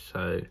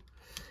 so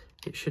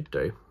it should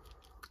do.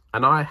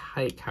 And I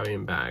hate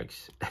carrying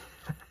bags.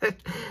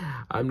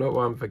 I'm not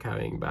one for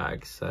carrying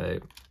bags. So,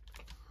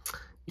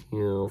 you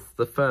know,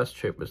 the first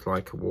trip was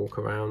like a walk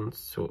around,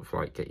 sort of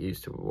like get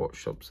used to what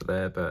shops are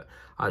there. But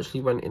I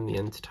actually went in the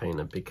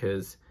Entertainer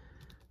because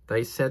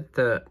they said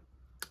that,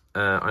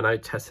 I know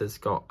Tessa's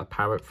got a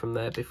parrot from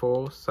there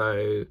before.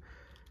 So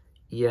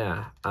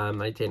yeah,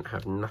 they didn't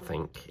have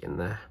nothing in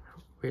there.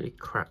 Really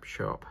crap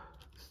shop.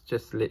 It's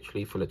just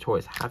literally full of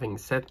toys. Having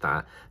said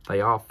that,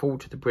 they are full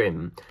to the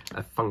brim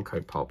of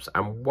Funko Pops,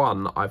 and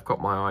one I've got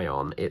my eye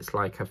on. It's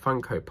like a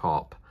Funko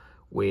Pop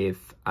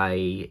with a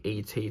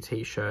E.T.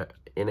 t-shirt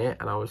in it,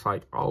 and I was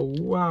like, oh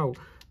wow.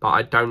 But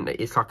I don't,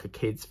 it's like a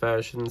kid's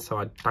version, so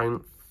I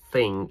don't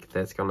think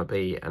there's going to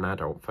be an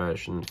adult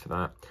version for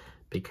that,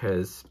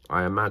 because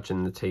I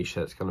imagine the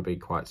t-shirt's going to be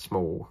quite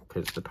small,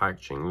 because the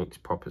packaging looks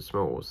proper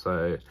small.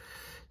 So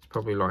it's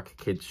probably like a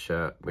kid's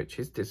shirt, which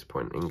is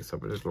disappointing, because I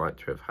would have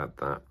liked to have had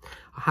that.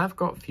 I have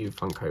got a few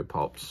Funko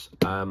Pops,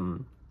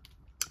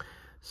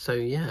 so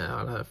yeah,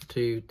 I'll have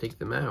to dig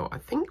them out. I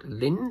think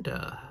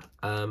Linda,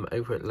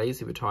 over at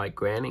Lazy Retired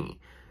Granny,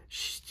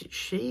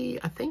 she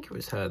I think it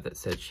was her that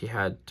said she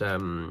had,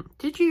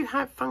 did you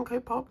have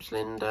Funko Pops,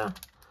 Linda?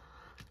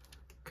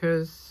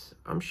 Because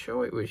I'm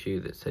sure it was you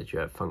that said you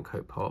had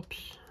Funko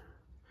Pops.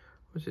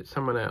 Was it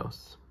someone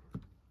else?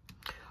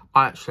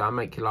 Actually, I'll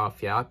make you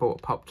laugh, yeah. I bought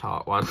a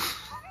Pop-Tart one.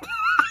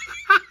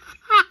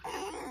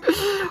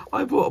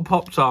 I bought a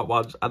Pop-Tart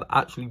once and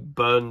actually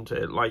burned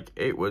it. Like,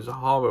 it was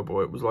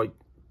horrible. It was like,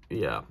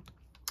 yeah.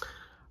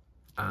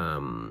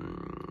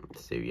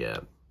 So, yeah.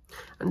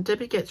 And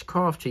Debbie Gets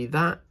Crafty,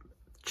 that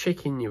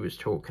chicken you was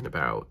talking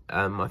about,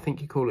 I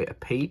think you call it a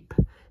peep.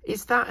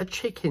 Is that a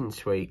chicken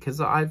sweet? Because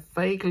I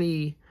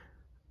vaguely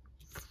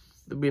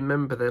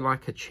remember they're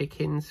like a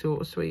chicken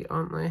sort of sweet,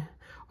 aren't they?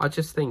 I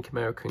just think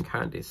American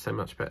candy is so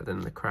much better than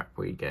the crap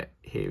we get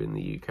here in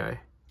the UK.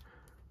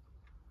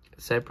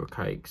 Zebra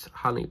cakes,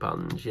 honey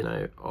buns, you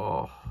know.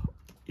 Oh,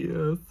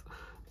 yes.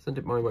 Send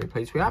it my way,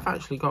 please. We have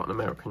actually got an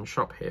American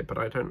shop here, but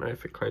I don't know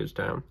if it closed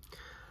down.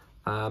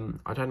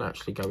 I don't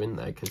actually go in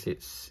there because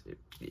it's,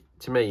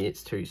 to me,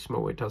 it's too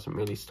small. It doesn't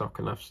really stock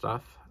enough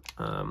stuff.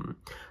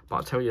 But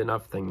I'll tell you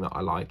another thing that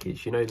I like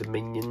is, you know, the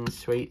Minions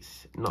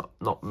sweets?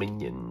 Not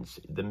Minions,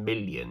 the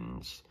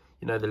Millions.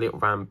 You know, the little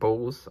round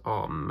balls?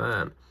 Oh,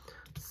 man.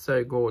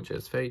 So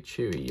gorgeous. Very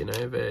chewy, you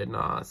know, very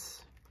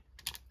nice.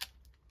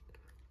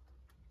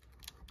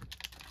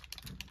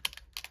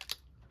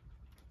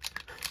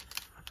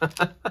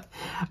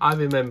 I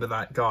remember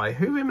that guy.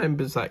 Who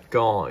remembers that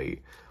guy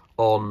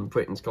on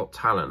Britain's Got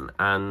Talent?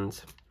 And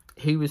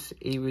he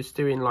was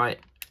doing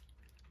like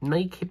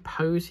naked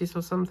poses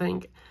or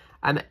something.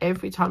 And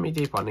every time he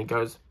did one, he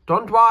goes,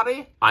 "Don't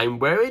worry, I'm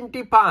wearing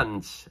the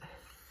pants."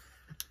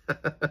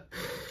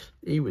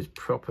 He was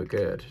proper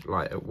good,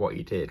 like, at what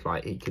he did.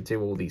 Like, he could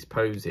do all these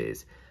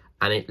poses,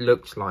 and it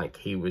looked like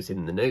he was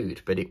in the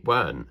nude, but it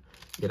weren't.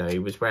 You know, he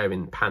was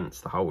wearing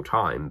pants the whole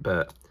time,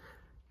 but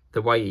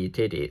the way he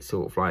did it,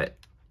 sort of like,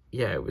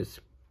 yeah, it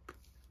was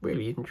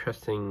really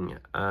interesting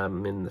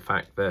in the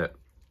fact that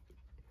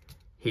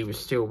he was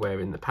still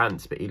wearing the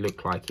pants, but he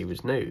looked like he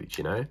was nude,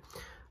 you know.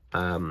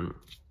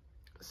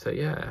 So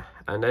yeah,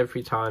 and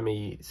every time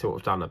he sort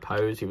of done a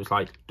pose, he was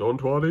like,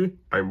 "Don't worry,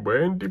 I'm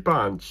wearing the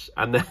pants."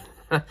 And then,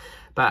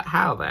 but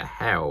how the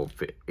hell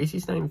is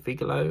his name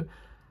Vigolo?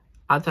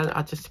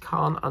 I just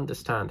can't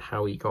understand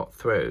how he got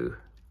through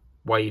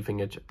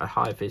waving a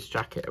high-vis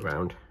jacket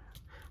around.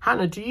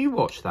 Hannah, do you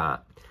watch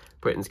that?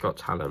 Britain's Got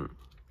Talent.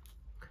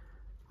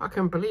 I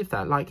can't believe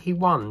that. Like, he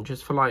won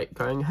just for, like,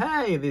 going,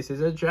 "Hey, this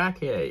is a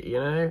jacket," you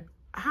know?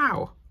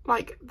 How?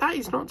 Like, that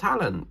is not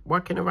talent.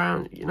 Working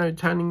around, you know,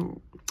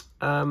 turning,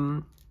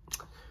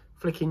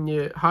 flicking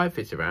your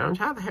high-vis around.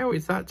 How the hell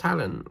is that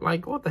talent?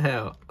 Like, what the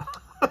hell?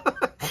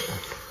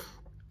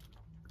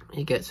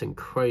 You get some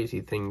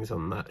crazy things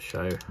on that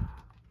show.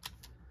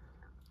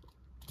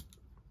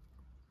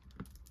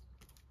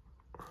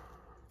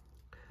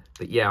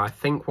 But yeah, I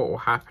think what will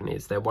happen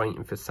is they're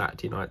waiting for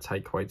Saturday Night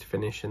Takeaway to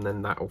finish, and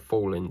then that will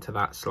fall into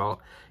that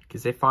slot.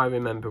 Because if I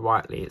remember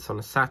rightly, it's on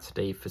a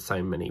Saturday for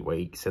so many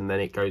weeks, and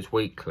then it goes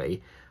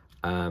weekly.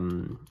 I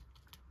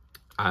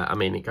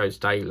mean, it goes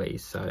daily,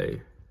 so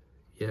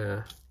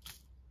yeah.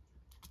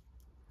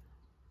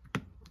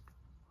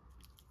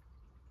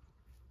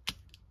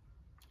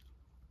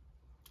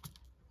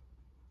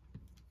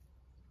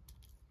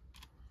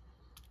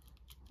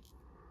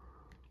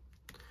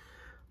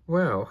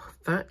 Well,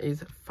 that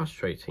is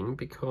frustrating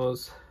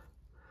because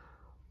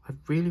I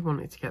really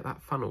wanted to get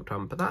that funnel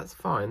done, but that's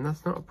fine.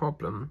 That's not a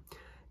problem.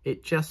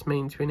 It just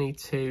means we need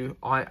to,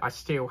 I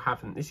still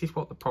haven't, this is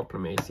what the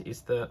problem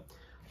is that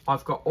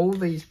I've got all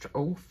these,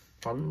 oh,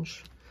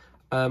 sponge.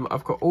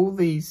 I've got all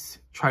these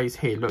trays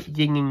here, look,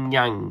 yin and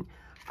yang,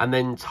 and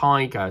then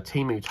Tiger,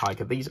 Temu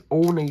Tiger. These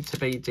all need to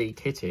be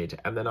de-kitted,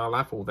 and then I'll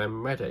have all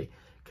them ready.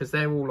 Because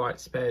they're all like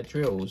spare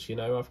drills, you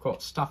know. I've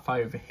got stuff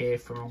over here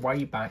from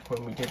way back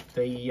when we did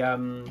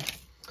the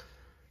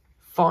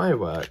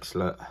fireworks,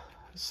 look.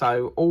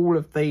 So all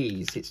of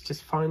these, it's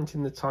just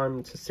finding the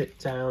time to sit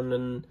down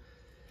and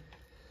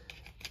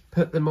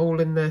put them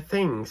all in their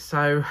things.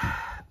 So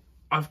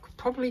I've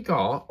probably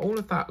got all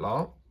of that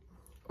lot,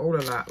 all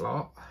of that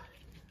lot,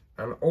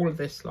 and all of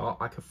this lot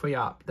I could free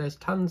up. There's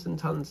tons and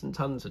tons and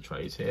tons of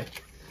trays here.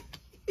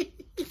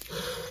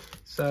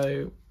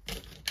 So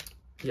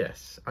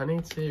yes, I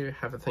need to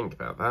have a think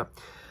about that.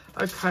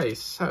 Okay,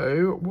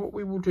 so what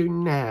we will do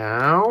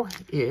now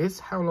is,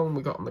 how long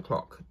we got on the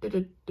clock?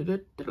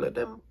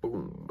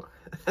 Boom.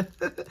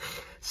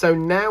 So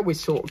now we're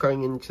sort of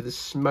going into the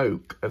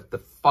smoke of the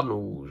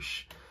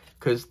funnels,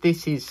 because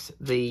this is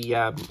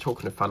the,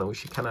 talking of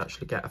funnels, you can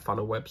actually get a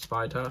funnel web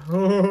spider.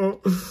 I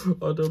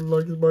don't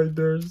like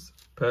spiders.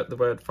 But the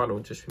word funnel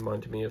just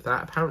reminded me of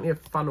that. Apparently a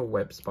funnel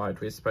web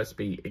spider is supposed to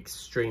be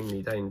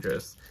extremely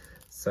dangerous.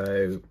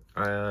 So,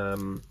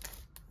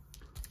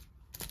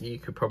 you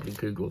could probably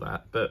Google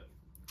that, but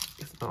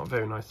it's not a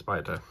very nice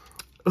spider.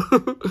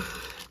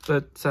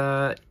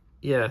 But,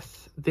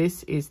 yes,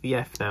 this is the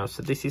F now.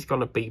 So this is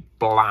going to be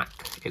black.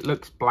 It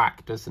looks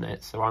black, doesn't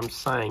it? So I'm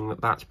saying that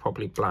that's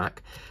probably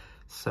black.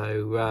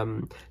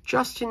 So,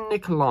 Justin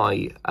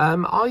Nikolai,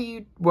 are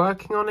you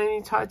working on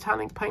any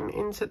Titanic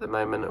paintings at the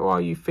moment, or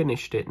are you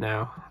finished it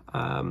now?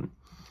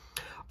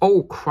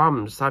 Oh,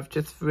 crumbs, I've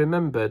just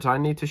remembered. I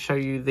need to show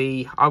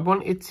you I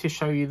wanted to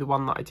show you the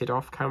one that I did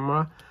off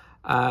camera.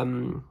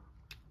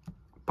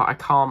 But I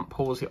can't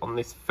pause it on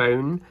this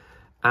phone.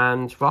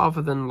 And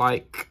rather than,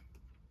 like,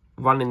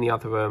 run in the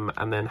other room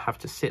and then have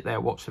to sit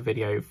there, watch the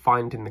video,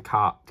 finding the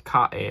cut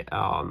it.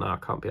 Oh, no, I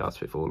can't be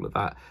asked with all of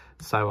that.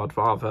 So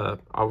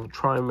I'll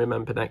try and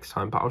remember next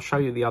time. But I'll show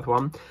you the other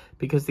one.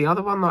 Because the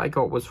other one that I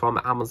got was from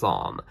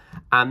Amazon.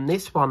 And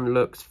this one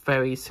looks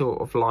very sort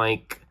of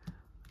like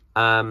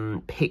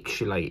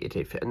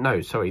pixelated. No,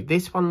 sorry,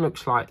 this one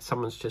looks like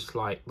someone's just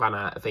like run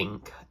out of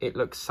ink. It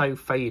looks so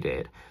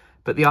faded,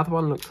 but the other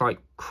one looks like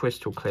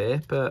crystal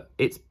clear, but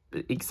it's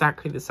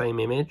exactly the same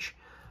image.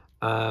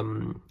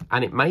 And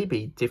it may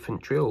be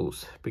different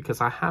drills,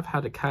 because I have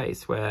had a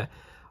case where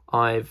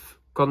I've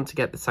gone to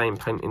get the same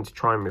painting to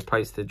try and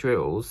replace the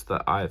drills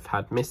that I've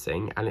had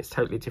missing, and it's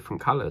totally different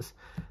colours.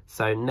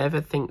 So never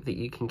think that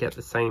you can get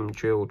the same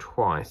drill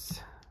twice.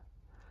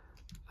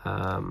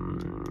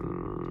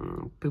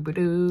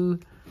 Boo-ba-doo,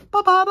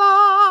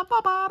 ba-ba-da,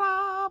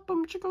 ba-ba-da,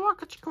 boom,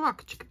 chicka-waka,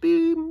 chicka-waka,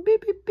 chicka-boom,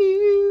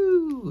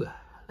 boo-boo-boo.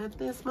 Let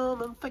this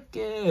moment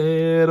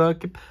forget. Oh,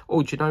 do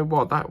you know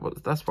what?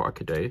 That's what I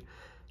could do.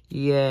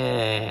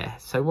 Yeah.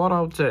 So what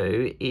I'll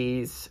do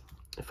is,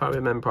 if I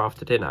remember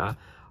after dinner,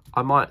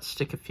 I might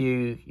stick a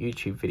few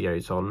YouTube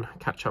videos on,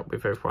 catch up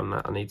with everyone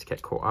that I need to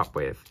get caught up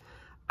with,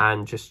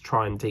 and just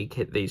try and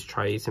dekit these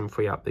trays and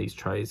free up these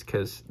trays,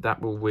 because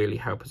that will really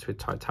help us with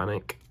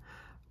Titanic.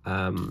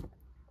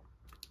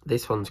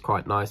 This one's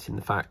quite nice in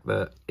the fact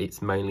that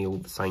it's mainly all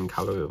the same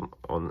colour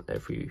on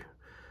every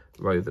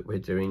row that we're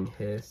doing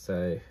here,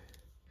 so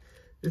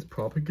it's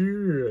proper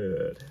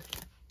good.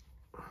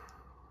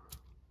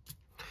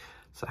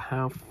 So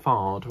how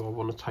far do I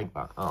want to take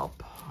that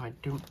up? I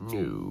don't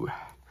know.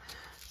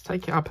 Let's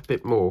take it up a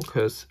bit more,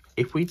 because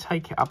if we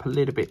take it up a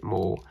little bit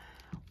more,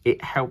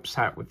 it helps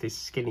out with this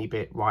skinny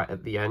bit right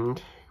at the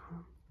end,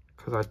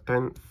 because I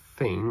don't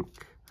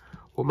think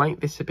we'll make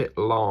this a bit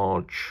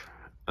large,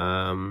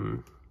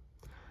 and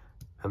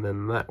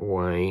then that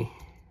way,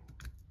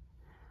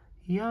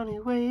 the only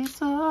way is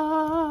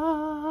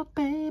up,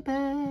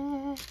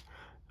 baby.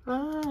 La,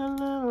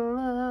 la,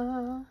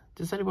 la.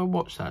 Does anyone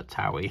watch that,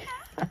 Towie?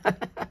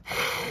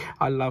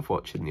 I love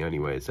watching The Only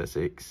Way is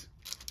Essex.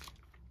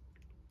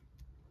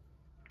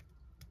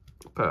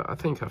 But I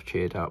think I've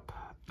cheered up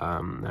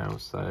now,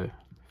 so.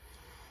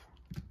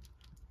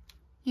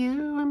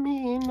 You and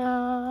me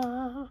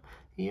now,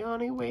 the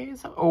only way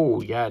is up.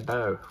 Oh, yeah,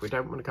 no, we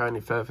don't want to go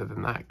any further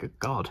than that. Good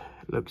God,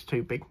 it looks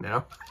too big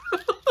now.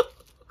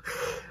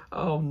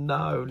 Oh,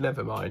 no,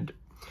 never mind.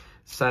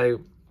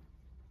 So,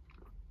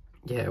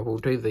 yeah, we'll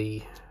do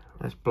the...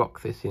 Let's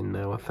block this in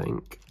now, I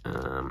think.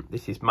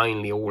 This is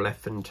mainly all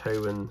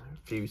F&2 and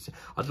views.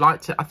 I'd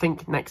like to, I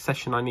think next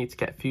session I need to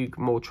get a few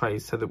more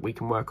trays so that we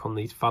can work on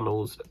these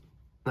funnels.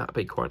 That'd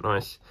be quite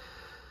nice.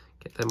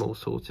 Get them all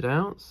sorted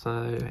out.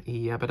 So,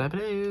 yabba dabba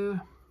doo.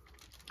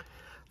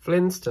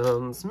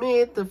 Flintstones,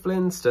 meet the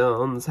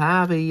Flintstones.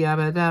 Have a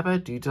yabba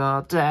dabba doo da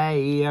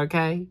day,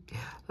 okay?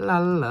 La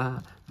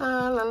la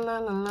la la la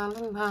la la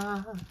la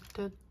la.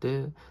 Da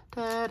da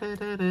da da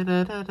da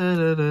da da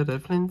da da da.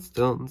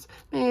 Flintstones,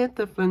 meet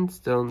the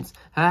Flintstones.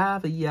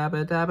 Have a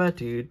yabba dabba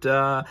doo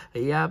da,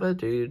 yabba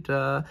doo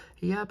da,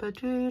 yabba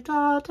doo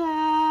da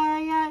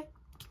day.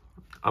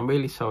 I'm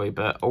really sorry,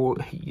 but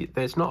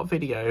there's not a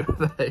video.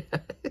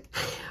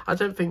 I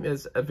don't think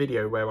there's a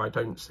video where I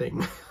don't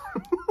sing.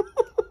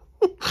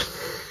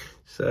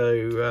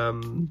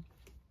 So,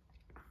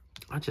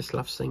 I just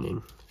love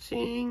singing.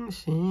 Sing,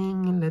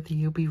 sing, and let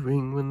the be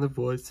ring when the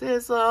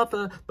voices of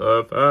the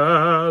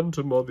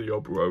Phantom of the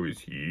Opera is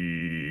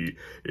he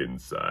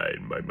inside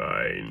my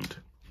mind.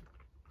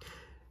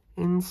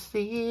 In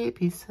sleep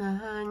he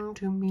sang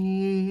to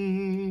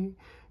me,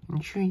 in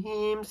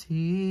dreams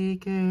he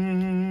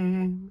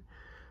came.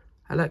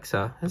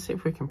 Alexa, let's see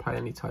if we can play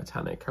any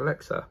Titanic.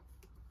 Alexa.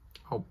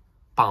 Oh,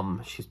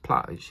 bum. She's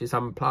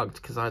unplugged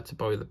because I had to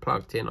borrow the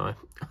plug, didn't I?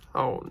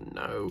 Oh,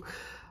 no.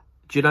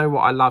 Do you know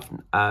what I love,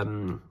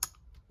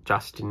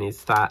 Justin,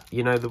 is that,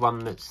 you know, the one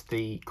that's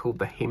called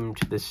the Hymn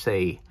to the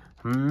Sea?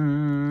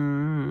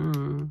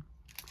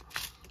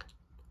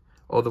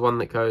 Or the one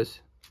that goes...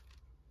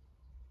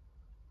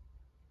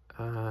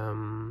 I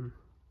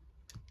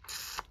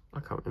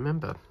can't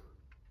remember.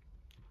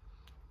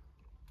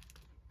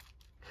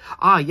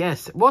 Ah,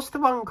 yes. What's the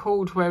one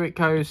called where it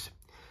goes,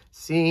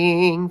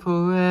 sing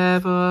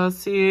forever,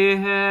 see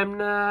him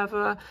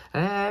never,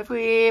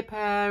 every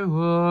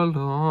peril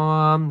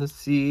on the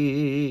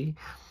sea.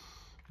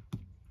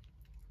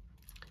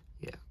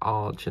 Yeah.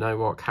 Oh, do you know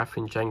what?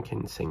 Catherine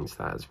Jenkins sings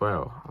that as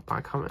well. But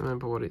I can't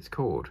remember what it's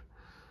called.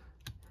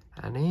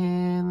 And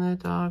in the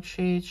dark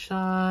she's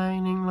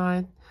shining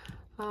light.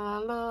 La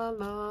la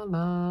la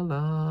la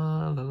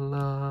la la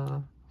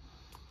la.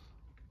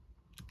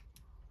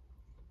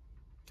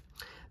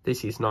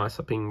 This is nice.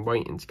 I've been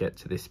waiting to get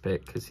to this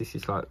bit because this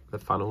is like the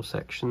funnel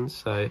section.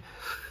 So,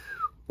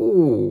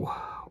 ooh.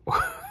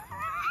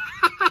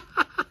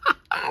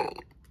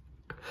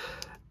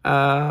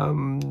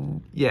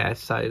 Yeah.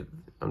 So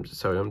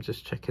I'm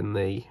just checking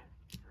the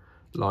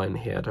line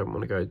here. I don't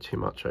want to go too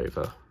much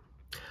over.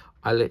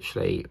 I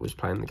literally was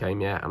playing the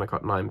game, yeah, and I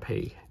got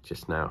 9p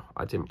just now.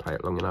 I didn't play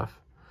it long enough.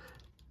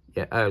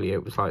 Yeah, earlier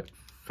it was like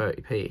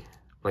 30p.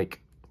 Like,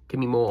 give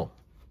me more.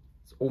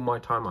 It's all my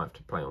time I have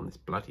to play on this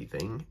bloody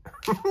thing.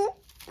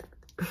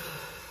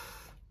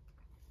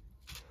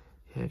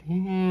 Yet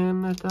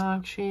in the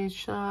dark she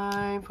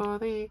shine for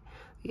the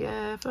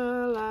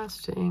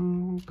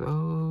everlasting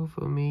glow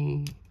for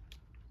me.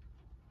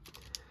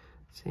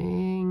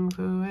 Sing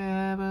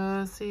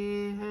forever,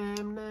 see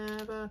him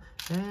never,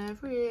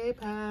 every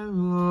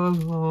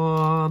peril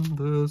on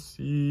the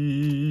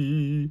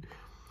sea.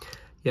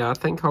 Yeah, I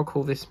think I'll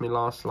call this my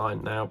last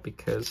line now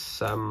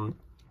because,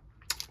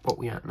 what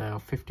we at now?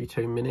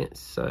 52 minutes,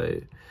 so,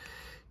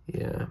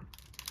 yeah.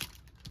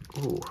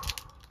 Ooh.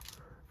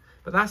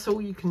 But that's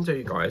all you can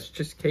do, guys.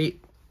 Just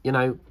keep, you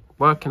know,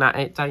 working at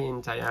it day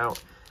in, day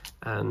out,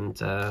 and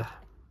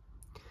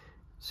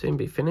soon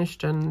be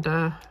finished and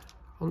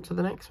on to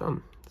the next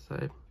one.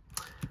 So,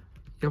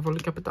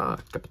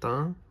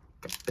 Capitan.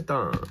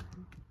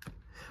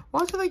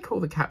 Why do they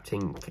call the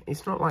captain?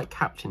 It's not like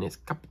captain, it's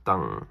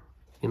Capitan,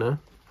 you know?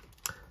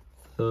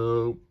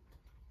 So,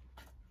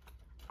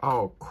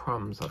 oh,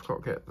 crumbs, I've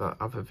got to get that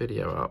other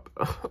video up.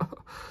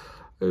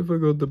 I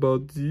forgot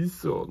about this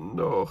song.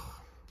 No.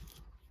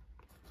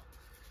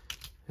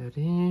 And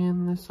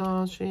in the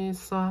sun she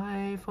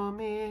sighed for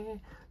me.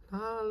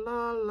 La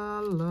la la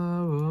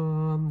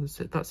la.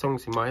 That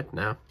song's in my head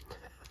now.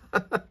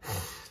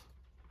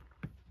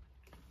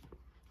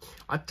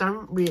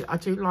 I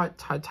do like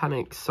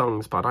Titanic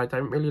songs, but I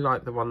don't really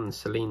like the one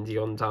Celine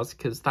Dion does,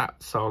 because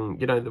that song,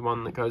 you know, the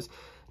one that goes,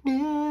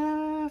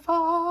 near,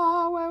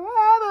 far,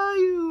 wherever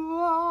you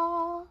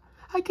are,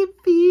 I can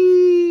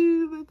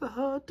feel that the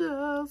heart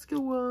does go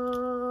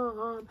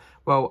on.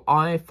 Well,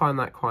 I find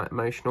that quite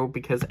emotional,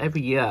 because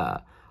every year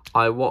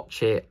I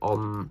watch it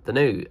on the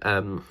new,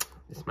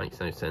 this makes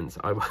no sense,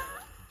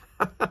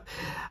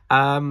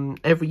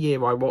 every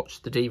year I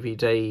watch the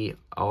DVD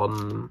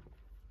on,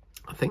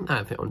 I think they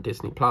have it on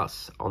Disney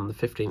Plus on the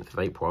 15th of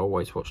April. I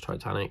always watch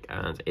Titanic,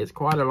 and it's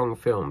quite a long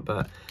film,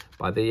 but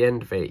by the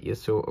end of it, you're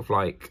sort of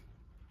like,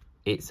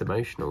 it's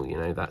emotional, you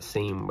know, that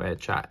scene where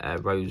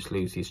Rose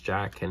loses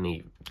Jack, and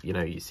he, you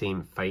know, you see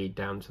him fade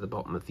down to the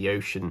bottom of the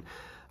ocean.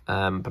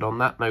 But on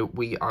that note,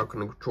 we are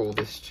going to draw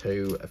this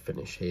to a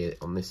finish here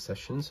on this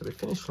session. So we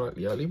finished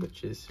slightly early,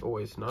 which is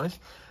always nice.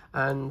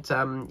 And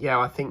yeah,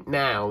 I think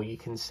now you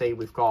can see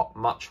we've got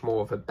much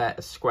more of a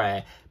better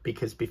square,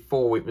 because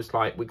before it was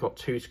like we got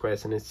two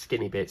squares and a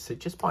skinny bit. So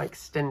just by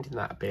extending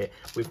that a bit,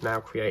 we've now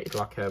created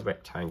like a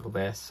rectangle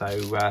there.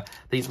 So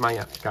these may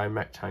have to go in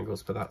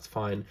rectangles, but that's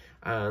fine.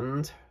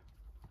 And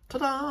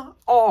ta-da!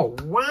 Oh,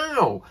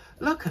 wow!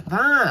 Look at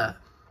that!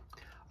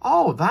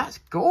 Oh, that's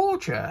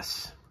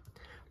gorgeous!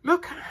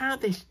 Look at how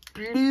this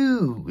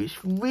blue is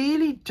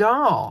really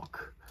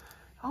dark.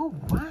 Oh,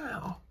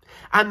 wow.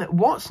 And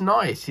what's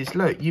nice is,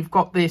 look, you've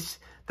got this,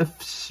 the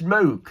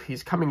smoke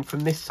is coming from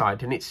this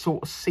side, and it's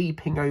sort of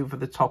seeping over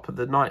the top of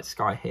the night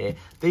sky here.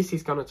 This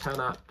is going to turn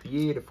out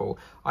beautiful.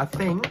 I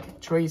think,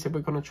 Teresa,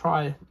 we're going to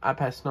try our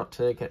best not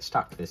to get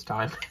stuck this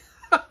time.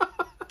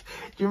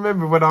 Do you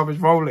remember when I was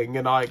rolling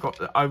and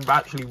I've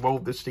actually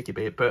rolled the sticky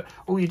bit? But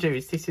all you do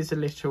is, this is a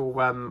little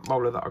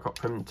roller that I got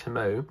from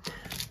Temu,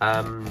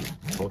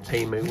 or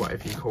Temu,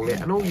 whatever you call it.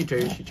 And all you do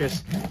is you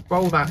just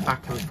roll that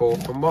back and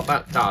forth. And what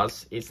that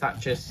does is that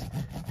just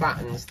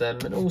flattens them,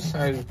 and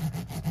also,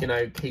 you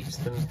know, keeps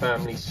them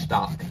firmly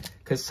stuck.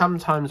 Because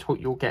sometimes what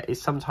you'll get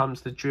is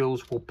sometimes the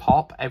drills will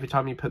pop. Every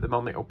time you put them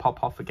on, it'll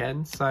pop off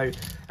again. So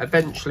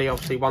eventually,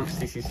 obviously, once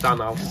this is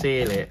done, I'll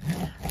seal it.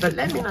 But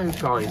let me know,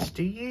 guys,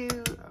 do you,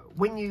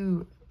 when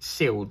you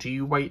seal, do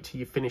you wait till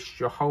you finish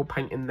your whole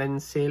paint and then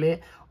seal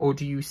it, or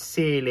do you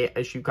seal it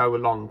as you go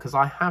along? Because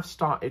I have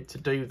started to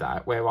do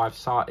that, where I've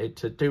started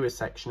to do a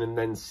section and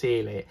then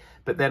seal it,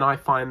 but then I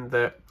find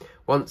that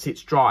once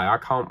it's dry, I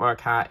can't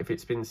work out if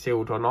it's been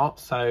sealed or not.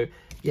 So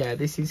yeah,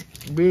 this is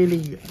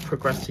really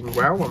progressing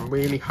well. I'm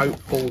really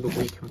hopeful that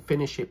we can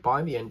finish it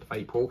by the end of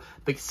April.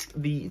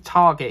 The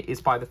target is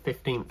by the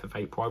 15th of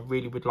April. I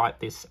really would like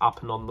this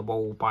up and on the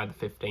wall by the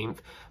 15th.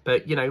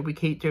 But, you know, we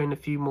keep doing a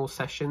few more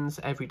sessions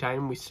every day,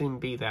 and we soon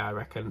be there, I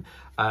reckon.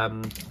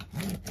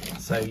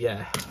 So,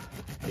 yeah.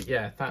 But,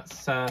 yeah,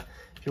 that's...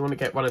 if you want to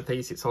get one of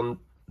these, it's on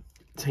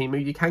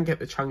Temu. You can get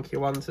the chunkier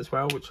ones as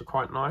well, which are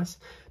quite nice.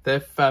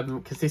 They've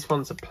because this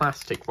one's a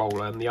plastic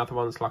roller and the other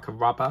one's like a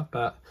rubber,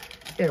 but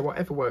yeah,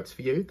 whatever works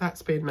for you.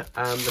 That's been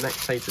the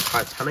next stage of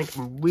Titanic.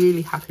 I'm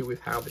really happy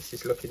with how this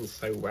is looking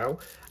so well,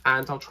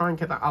 and I'll try and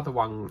get that other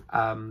one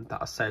that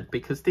I said,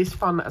 because this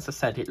one, as I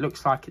said, it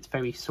looks like it's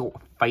very sort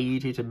of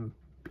faded and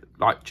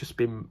like just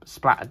been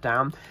splattered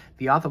down.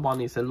 The other one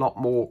is a lot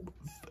more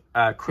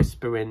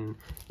crisper in,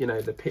 you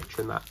know, the picture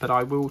and that, but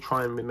I will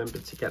try and remember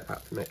to get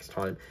that for next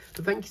time.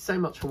 But thank you so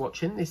much for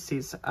watching. This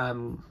is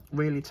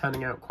really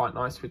turning out quite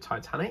nice with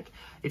Titanic.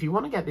 If you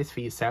want to get this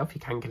for yourself,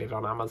 you can get it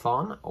on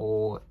Amazon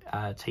or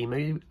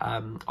Temu.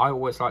 I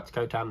always like to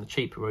go down the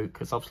cheaper route,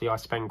 because obviously I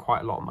spend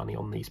quite a lot of money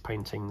on these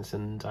paintings,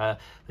 and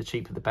the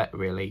cheaper the better,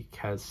 really,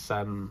 because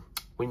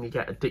when you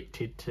get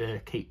addicted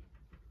to keep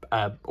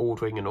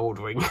ordering and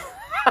ordering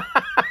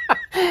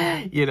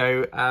you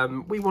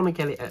know, we want to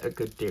get it at a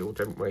good deal,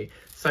 don't we?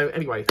 So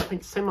anyway,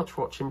 thanks so much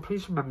for watching.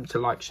 Please remember to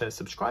like, share,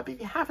 subscribe. If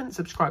you haven't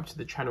subscribed to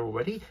the channel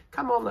already,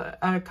 come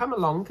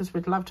along, because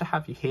we'd love to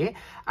have you here.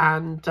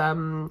 And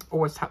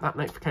always tap that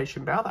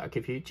notification bell. That'll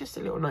give you just a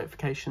little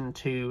notification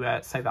to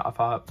say that I've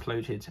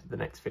uploaded the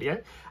next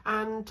video.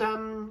 And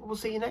we'll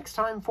see you next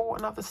time for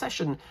another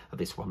session of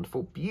this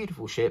wonderful,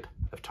 beautiful ship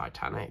of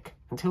Titanic.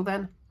 Until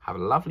then, have a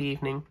lovely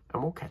evening,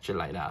 and we'll catch you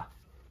later.